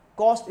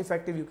cost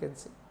effective, you can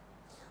say.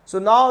 So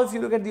now if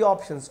you look at the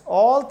options,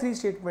 all three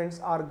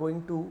statements are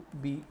going to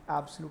be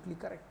absolutely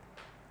correct.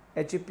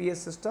 HAPS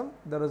system,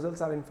 the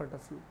results are in front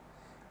of you.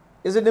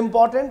 Is it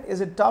important? Is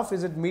it tough?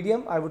 Is it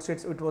medium? I would say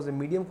it was a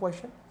medium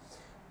question.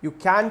 You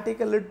can take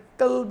a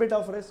little bit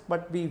of risk,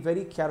 but be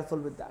very careful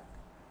with that.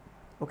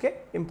 Okay,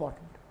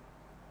 important.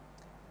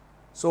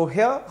 So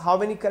here, how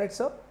many correct,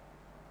 sir?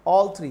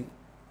 All three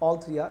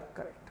are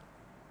correct.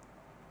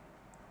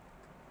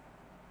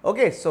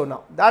 Okay, so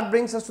now that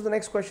brings us to the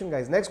next question,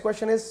 guys. Next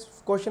question is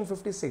question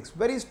 56.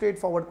 Very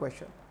straightforward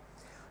question.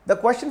 The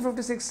question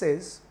 56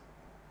 says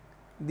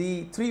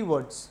the three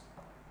words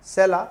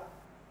Sela,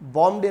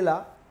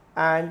 Bombdilla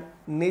and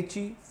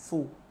Nechi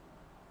Fu.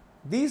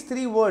 These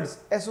three words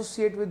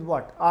associate with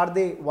what? Are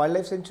they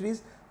wildlife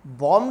sanctuaries?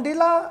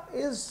 Bombdilla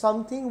is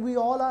something we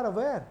all are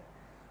aware.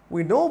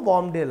 We know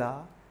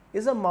Bombdilla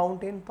is a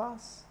mountain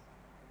pass.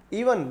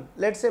 Even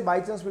let's say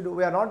by chance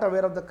we are not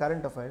aware of the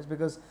current affairs,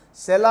 because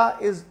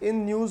Sela is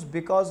in news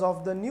because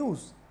of the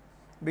news,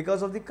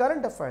 because of the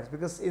current affairs,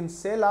 because in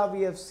Sela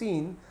we have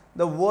seen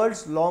the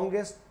world's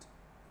longest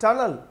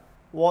tunnel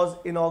was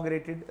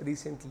inaugurated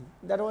recently.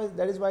 That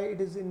is why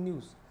it is in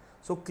news.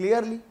 So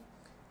clearly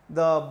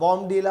the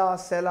Bombdilla,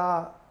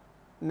 Sela,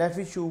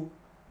 Nefishu,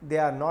 they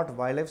are not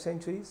wildlife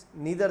sanctuaries,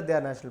 neither they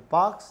are national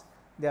parks.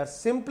 They are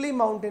simply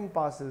mountain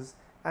passes,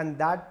 and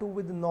that too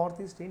with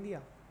Northeast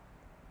India.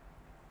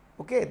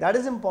 Okay, that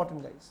is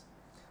important, guys.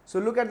 So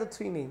look at the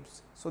three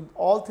names. So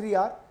all three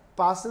are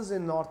passes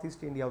in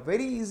Northeast India.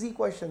 Very easy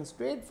question,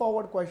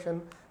 straightforward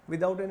question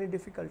without any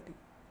difficulty.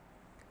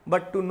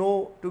 But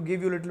to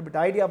give you a little bit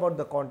idea about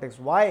the context,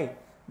 why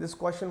this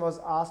question was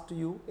asked to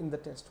you in the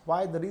test.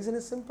 Why? The reason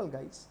is simple,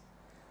 guys.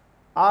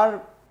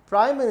 Our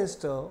Prime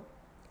Minister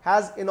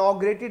has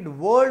inaugurated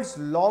world's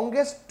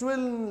longest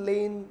twin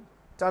lane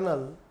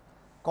tunnel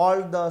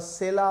called the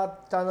Sela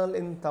tunnel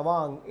in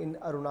Tawang in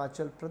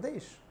Arunachal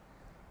Pradesh.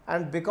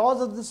 And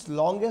because of this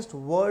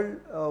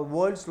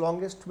world's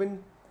longest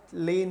twin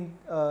lane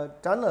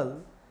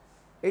tunnel,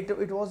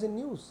 it was in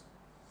news.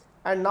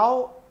 And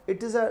now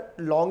it is a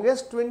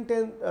longest twin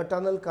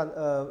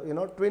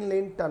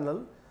lane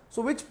tunnel.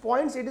 So which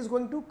points it is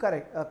going to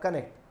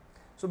connect?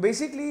 So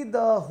basically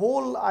the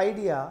whole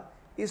idea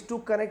is to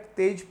connect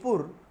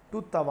Tejpur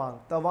to Tawang.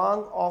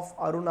 Tawang of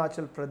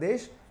Arunachal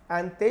Pradesh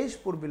and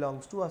Tejpur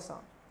belongs to Assam.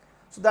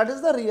 So that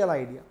is the real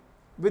idea.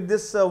 With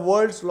this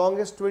world's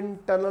longest twin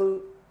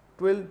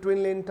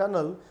lane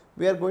tunnel,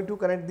 we are going to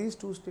connect these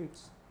two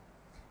states.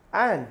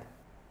 And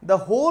the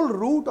whole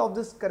route of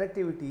this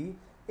connectivity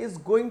is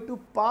going to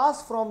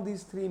pass from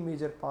these three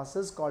major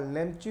passes called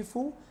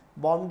Nemchifu,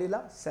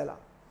 Bombdilla, Sela.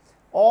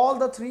 All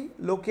the three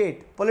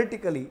locate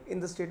politically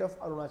in the state of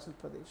Arunachal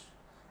Pradesh.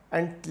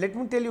 And let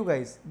me tell you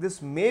guys,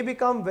 this may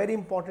become, very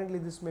importantly,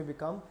 this may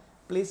become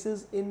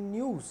places in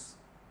news.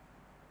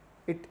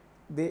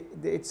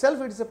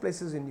 Itself it is a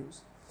places in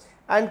news.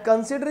 And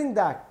considering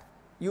that,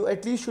 you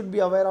at least should be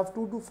aware of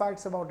two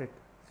facts about it.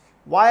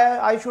 Why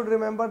I should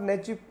remember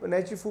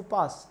Nechifu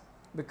Pass?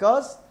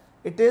 Because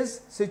it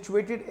is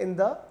situated in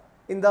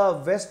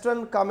the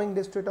western coming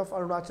district of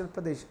Arunachal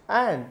Pradesh,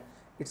 and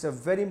it's a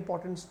very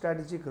important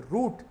strategic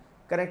route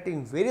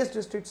connecting various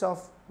districts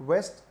of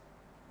West,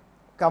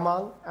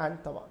 Kamang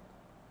and Tawang.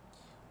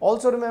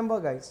 Also remember,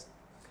 guys,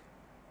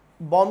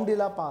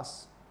 Bombdilla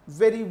Pass,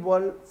 very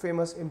world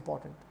famous,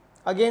 important.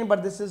 Again,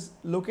 but this is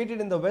located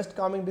in the West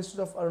Kamang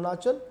district of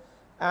Arunachal,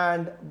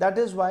 and that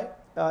is why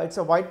it's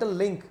a vital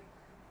link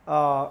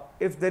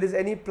if there is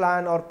any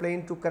plan or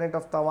plan to connect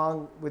of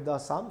Tawang with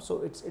Assam.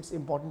 So it's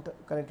important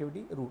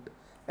connectivity route.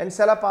 And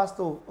Sela Pass,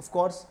 though, of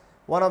course,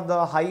 one of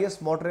the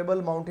highest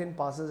motorable mountain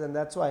passes, and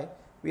that's why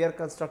we are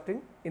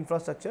constructing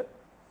infrastructure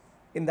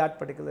in that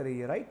particular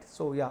area, right?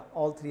 So yeah,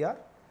 all three are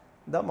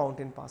the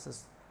mountain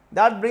passes.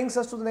 That brings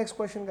us to the next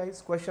question,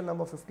 guys. Question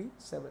number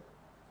 57.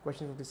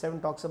 Question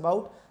 57 talks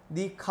about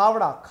the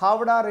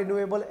Khavda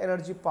Renewable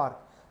Energy Park.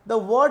 The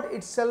word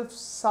itself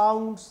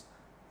sounds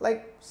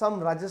like some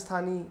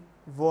Rajasthani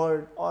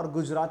word or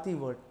Gujarati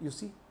word, you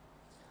see.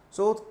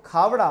 So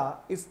Khavda,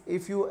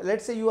 if you,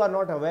 let's say you are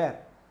not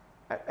aware,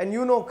 and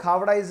you know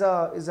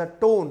Khavda is a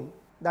tone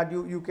that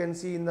you can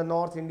see in the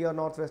North India or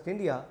Northwest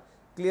India,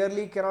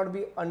 clearly cannot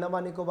be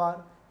Andaman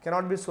Nicobar,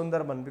 cannot be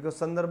Sundarban, because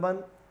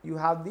Sundarban you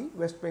have the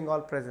West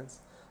Bengal presence.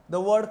 The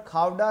word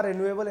Khavda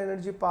Renewable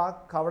Energy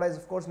Park, Khavda is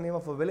of course name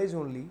of a village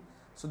only,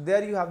 so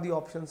there you have the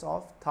options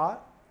of Thar,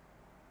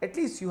 at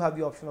least you have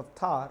the option of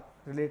Thar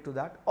related to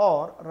that,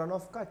 or Run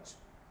of Kutch,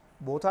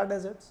 both are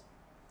deserts.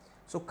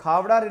 So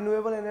Khavda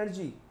Renewable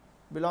Energy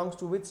belongs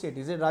to which state?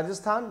 Is it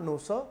Rajasthan? No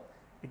sir,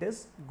 it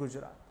is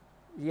Gujarat.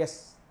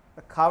 Yes,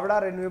 the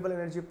Khavda Renewable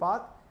Energy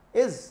Park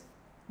is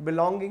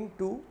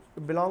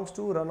belongs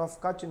to Run of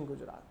Kutch in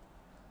Gujarat.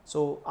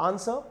 So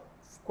answer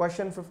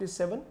question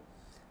 57,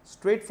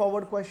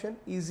 straightforward question,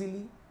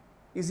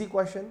 easy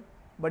question,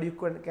 but you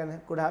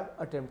could have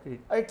attempted it.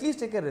 At least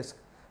take a risk,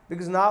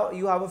 because now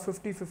you have a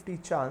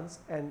 50-50 chance,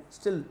 and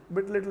still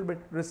little bit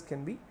risk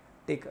can be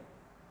taken.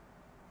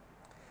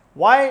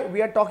 Why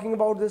we are talking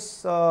about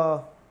this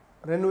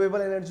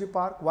renewable energy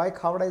park? Why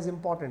Khavda is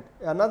important?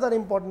 Another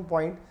important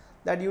point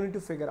that you need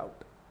to figure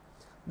out.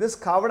 This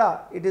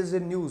Khavda, it is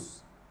in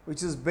news,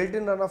 which is built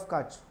in Run of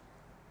Kutch.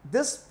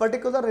 This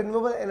particular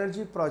renewable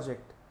energy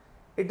project,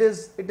 it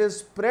is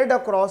spread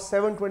across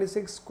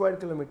 726 square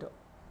kilometer.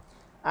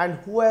 And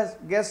who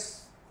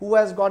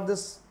has got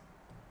this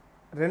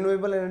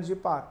renewable energy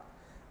park?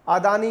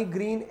 Adani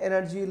Green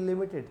Energy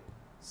Limited,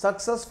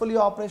 successfully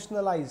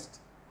operationalized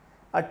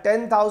a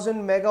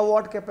 10,000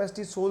 megawatt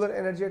capacity solar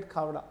energy at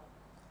Khavda,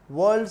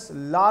 world's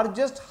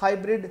largest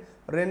hybrid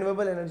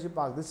renewable energy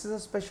park. This is a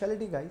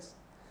specialty, guys.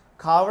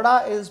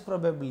 Khavda is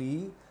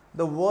probably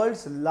the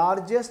world's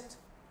largest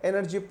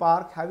energy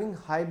park having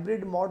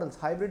hybrid models.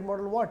 Hybrid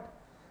model what?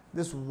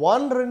 This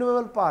one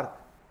renewable park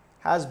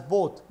has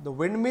both the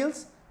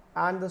windmills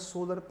and the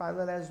solar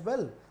panel as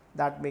well.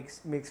 That makes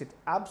it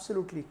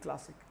absolutely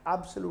classic,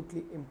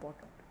 absolutely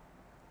important.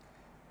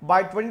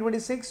 By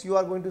 2026, you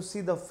are going to see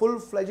the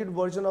full-fledged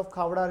version of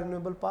Khavda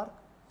Renewable Park,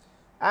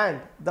 and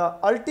the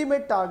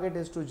ultimate target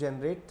is to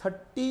generate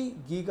 30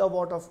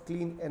 gigawatt of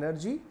clean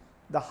energy,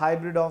 the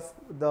hybrid of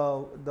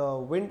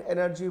the wind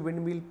energy,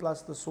 windmill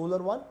plus the solar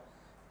one,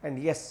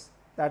 and yes,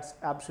 that's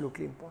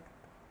absolutely important,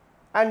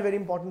 and very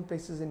important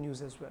places in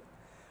news as well.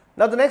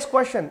 Now the next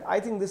question, I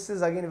think this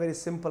is again a very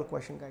simple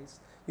question, guys.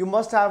 You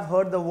must have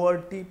heard the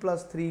word T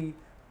plus 3,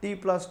 T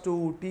plus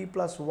 2, T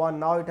plus 1,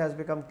 now it has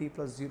become T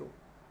plus 0.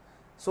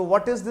 So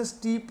what is this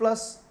T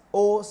plus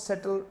O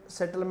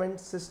settlement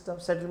system,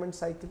 settlement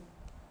cycle?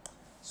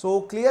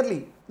 So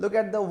clearly look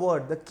at the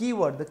word, the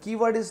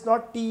keyword is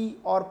not T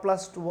or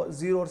plus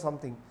 0 or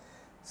something.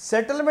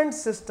 Settlement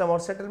system or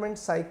settlement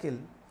cycle,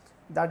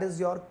 that is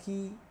your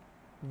key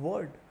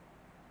word.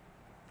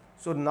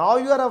 So now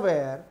you are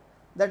aware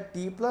that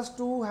T plus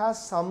 2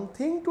 has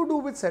something to do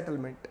with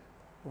settlement.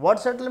 What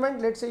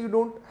settlement? Let's say you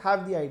don't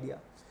have the idea.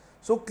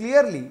 So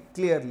clearly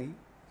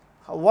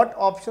what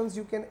options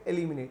you can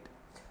eliminate.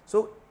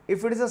 So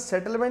if it is a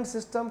settlement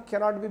system,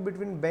 cannot be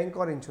between bank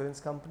or insurance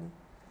company.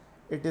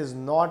 It is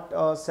not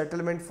a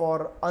settlement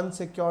for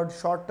unsecured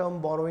short-term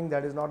borrowing,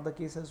 that is not the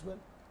case as well.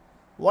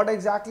 What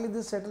exactly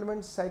this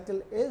settlement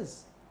cycle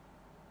is?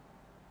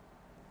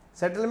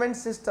 Settlement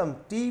system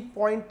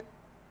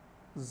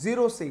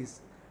T.0 says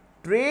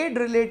trade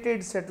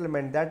related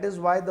settlement, that is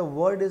why the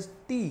word is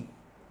T,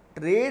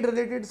 trade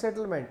related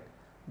settlement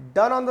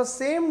done on the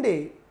same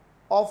day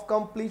of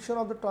completion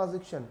of the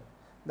transaction,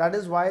 that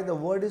is why the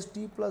word is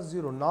T plus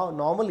 0. Now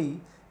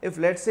normally if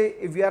let's say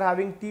if we are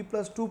having T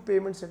plus 2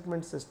 payment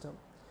settlement system,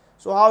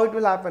 so how it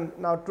will happen?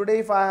 Now today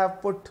if I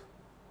have put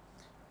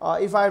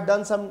if I have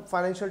done some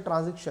financial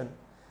transaction,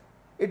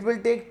 it will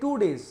take 2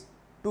 days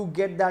to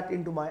get that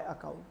into my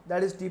account,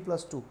 that is T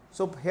plus 2.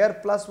 So here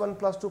plus 1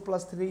 plus 2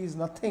 plus 3 is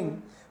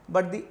nothing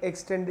but the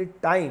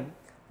extended time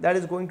that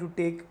is going to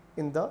take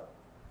in the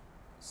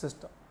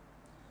system.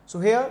 So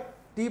here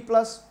T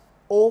plus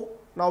O,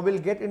 now we'll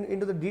get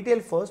into the detail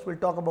first, we'll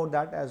talk about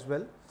that as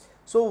well.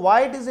 So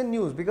why it is in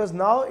news? Because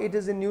now it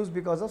is in news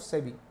because of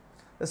SEBI,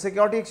 the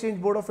Security Exchange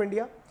Board of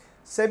India.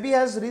 SEBI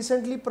has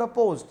recently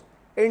proposed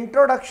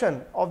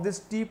introduction of this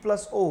T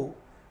plus O,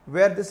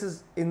 where this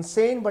is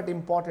insane but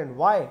important.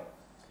 Why?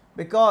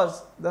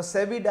 Because the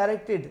SEBI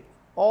directed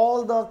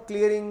all the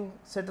clearing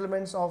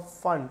settlements of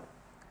fund.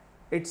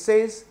 It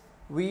says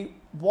we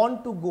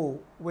want to go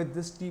with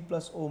this T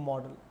plus O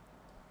model.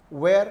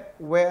 Where,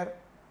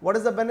 what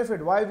is the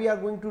benefit? Why we are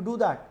going to do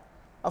that?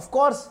 Of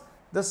course,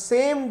 the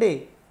same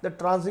day the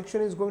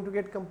transaction is going to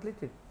get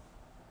completed.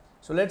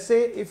 So let's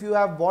say if you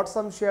have bought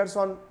some shares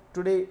on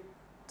today,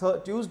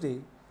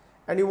 Tuesday,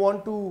 and you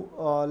want to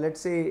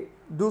let's say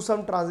do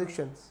some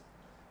transactions,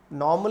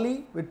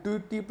 Normally with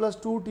t plus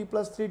 2, t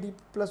plus 3, t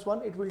plus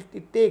 1,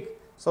 it take.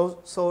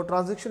 So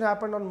transaction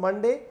happened on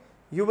Monday,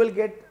 you will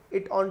get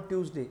it on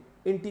Tuesday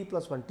in t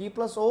plus 1. T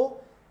plus O,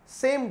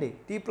 same day.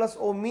 T plus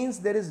O means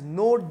there is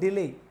no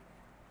delay.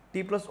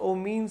 T plus O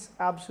means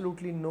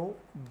absolutely no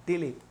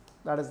delay.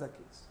 That is the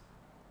case.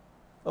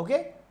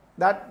 Okay,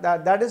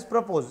 that is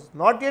proposed,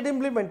 not yet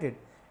implemented.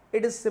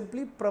 It is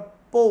simply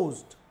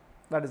proposed.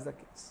 That is the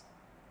case.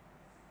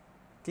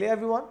 Clear,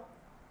 everyone?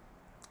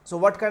 So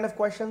what kind of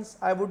questions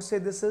I would say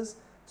this is?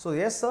 So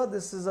yes sir,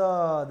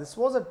 this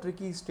was a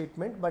tricky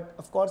statement, but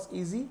of course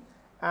easy.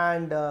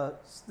 And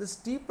this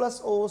T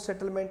plus O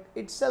settlement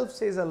itself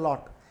says a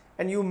lot,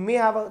 and you may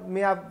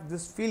have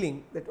this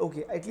feeling that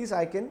okay, at least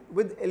I can,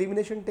 with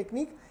elimination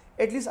technique,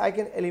 at least I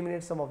can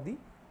eliminate some of the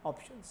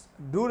options.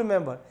 Do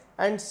remember,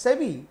 and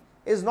SEBI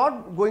is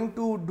not going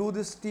to do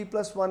this T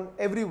plus 1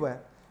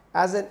 everywhere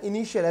as an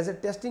initial, as a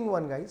testing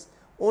one, guys.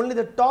 Only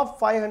the top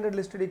 500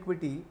 listed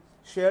equity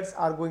shares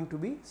are going to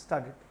be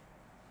studied.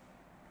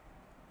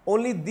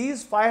 Only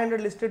these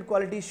 500 listed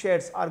quality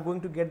shares are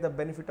going to get the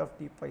benefit of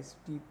T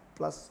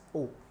plus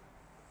O.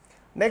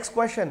 Next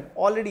question,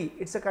 already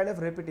it's a kind of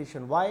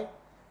repetition. Why?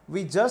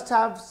 We just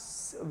have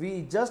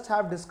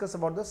discussed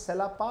about the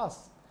Sela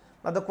Pass.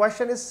 Now the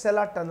question is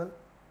Sela Tunnel.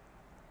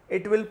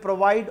 It will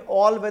provide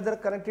all weather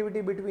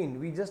connectivity between,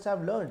 we just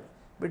have learned,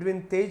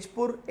 between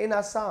Tejpur in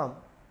Assam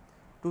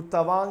to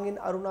Tawang in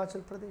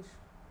Arunachal Pradesh.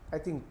 I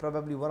think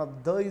probably one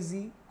of the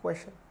easy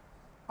question.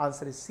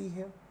 Answer is C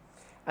here.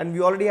 And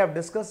we already have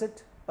discussed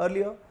it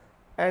earlier.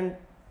 And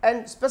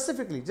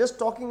specifically, just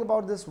talking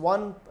about this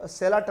one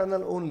Sela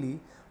Tunnel only,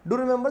 do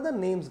remember the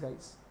names,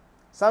 guys.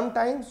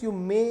 Sometimes you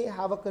may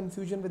have a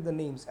confusion with the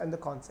names and the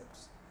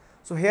concepts.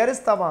 So here is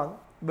Tawang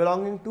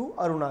belonging to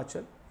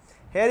Arunachal.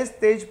 Here is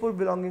Tejpur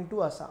belonging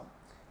to Assam.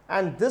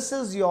 And this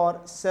is your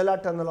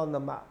Sela Tunnel on the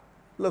map.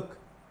 Look,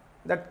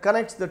 that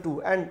connects the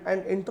two. And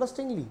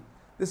interestingly,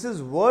 this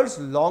is world's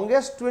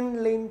longest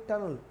twin lane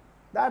tunnel.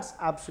 That's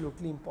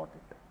absolutely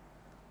important.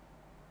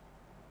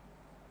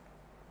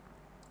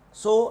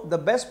 So the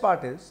best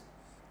part is,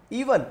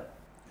 even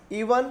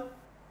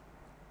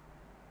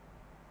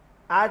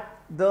at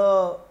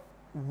the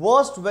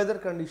worst weather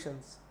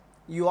conditions,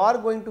 you are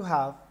going to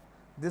have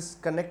this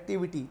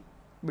connectivity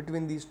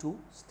between these two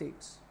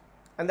states,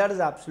 and that is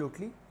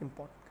absolutely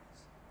important,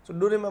 guys. So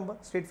do remember,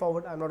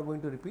 straightforward, I am not going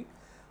to repeat.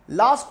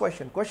 Last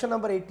question, question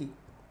number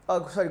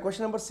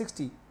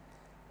 60.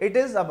 It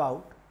is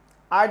about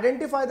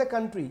identify the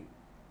country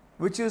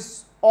which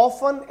is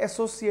often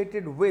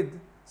associated with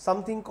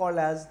something called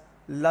as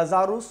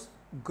Lazarus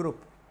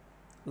group.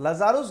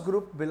 Lazarus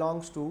group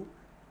belongs to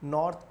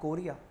North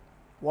Korea.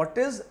 What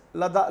is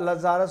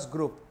Lazarus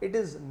group? It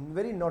is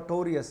very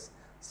notorious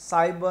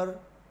cyber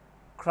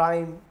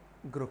crime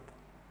group.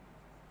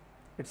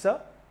 It's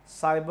a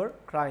cyber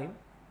crime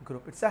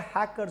group. It's a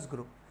hackers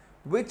group.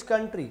 Which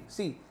country?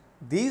 See,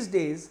 these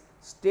days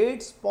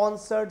state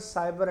sponsored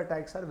cyber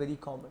attacks are very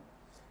common.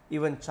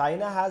 Even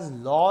China has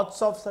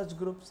lots of such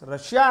groups.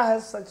 Russia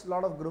has such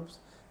lot of groups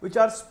which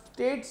are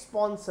state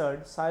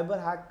sponsored cyber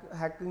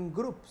hacking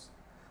groups.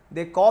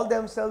 They call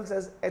themselves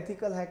as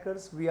ethical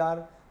hackers. We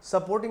are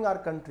supporting our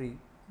country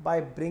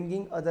by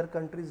bringing other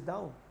countries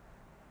down.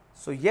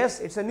 So yes,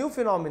 it's a new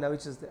phenomena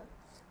which is there.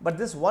 But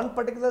this one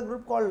particular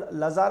group called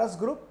Lazarus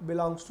group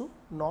belongs to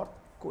North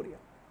Korea.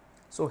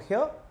 So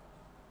here,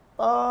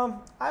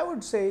 I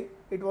would say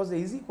it was an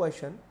easy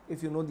question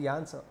if you know the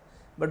answer,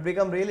 but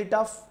become really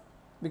tough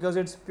because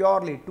it's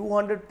purely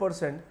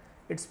 200%,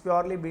 it's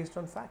purely based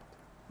on fact.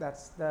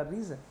 That's the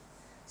reason.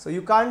 So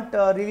you can't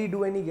really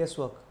do any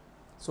guesswork.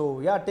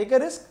 So yeah, take a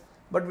risk,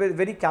 but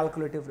very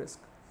calculative risk.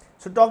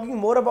 So talking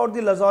more about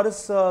the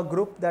Lazarus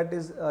group that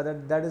is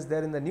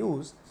there in the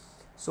news.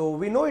 So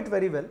we know it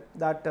very well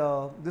that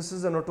this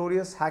is a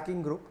notorious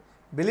hacking group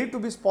believed to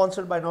be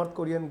sponsored by North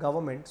Korean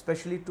government,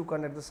 especially to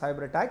conduct the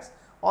cyber attacks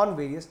on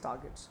various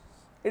targets.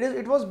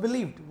 It was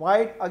believed,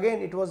 why again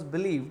it was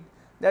believed,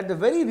 that the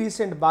very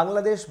recent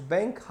Bangladesh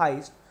bank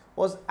heist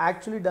was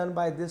actually done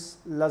by this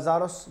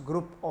Lazarus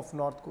group of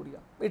North Korea.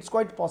 It's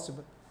quite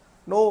possible.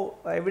 No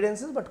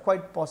evidences, but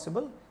quite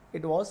possible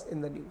it was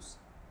in the news.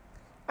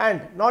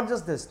 And not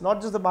just this,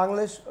 not just the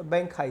Bangladesh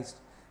bank heist.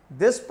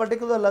 This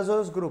particular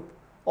Lazarus group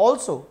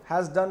also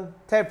has done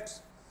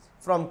thefts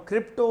from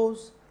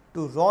cryptos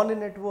to Ronin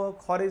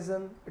network,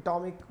 Horizon,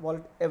 Atomic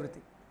Wallet,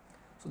 everything.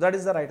 So that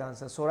is the right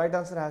answer. So right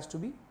answer has to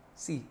be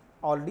C,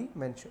 already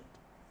mentioned.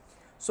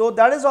 So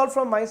that is all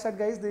from my side,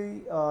 guys.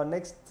 The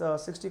next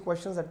 60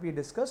 questions that we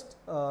discussed,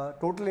 in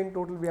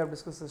total we have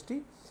discussed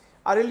 60.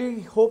 I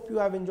really hope you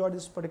have enjoyed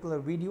this particular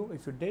video.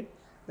 If you did,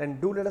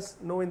 then do let us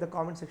know in the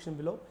comment section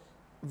below.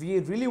 We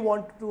really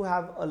want to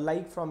have a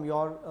like from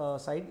your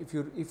side.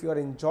 If you are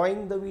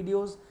enjoying the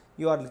videos,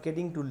 you are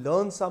getting to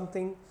learn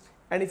something,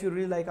 and if you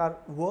really like our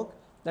work,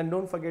 then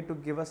don't forget to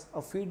give us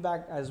a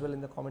feedback as well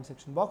in the comment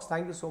section box.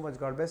 Thank you so much.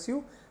 God bless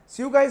you.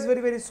 See you guys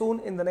very soon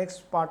in the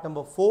next part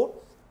number 4,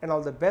 and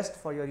all the best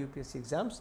for your UPSC exams.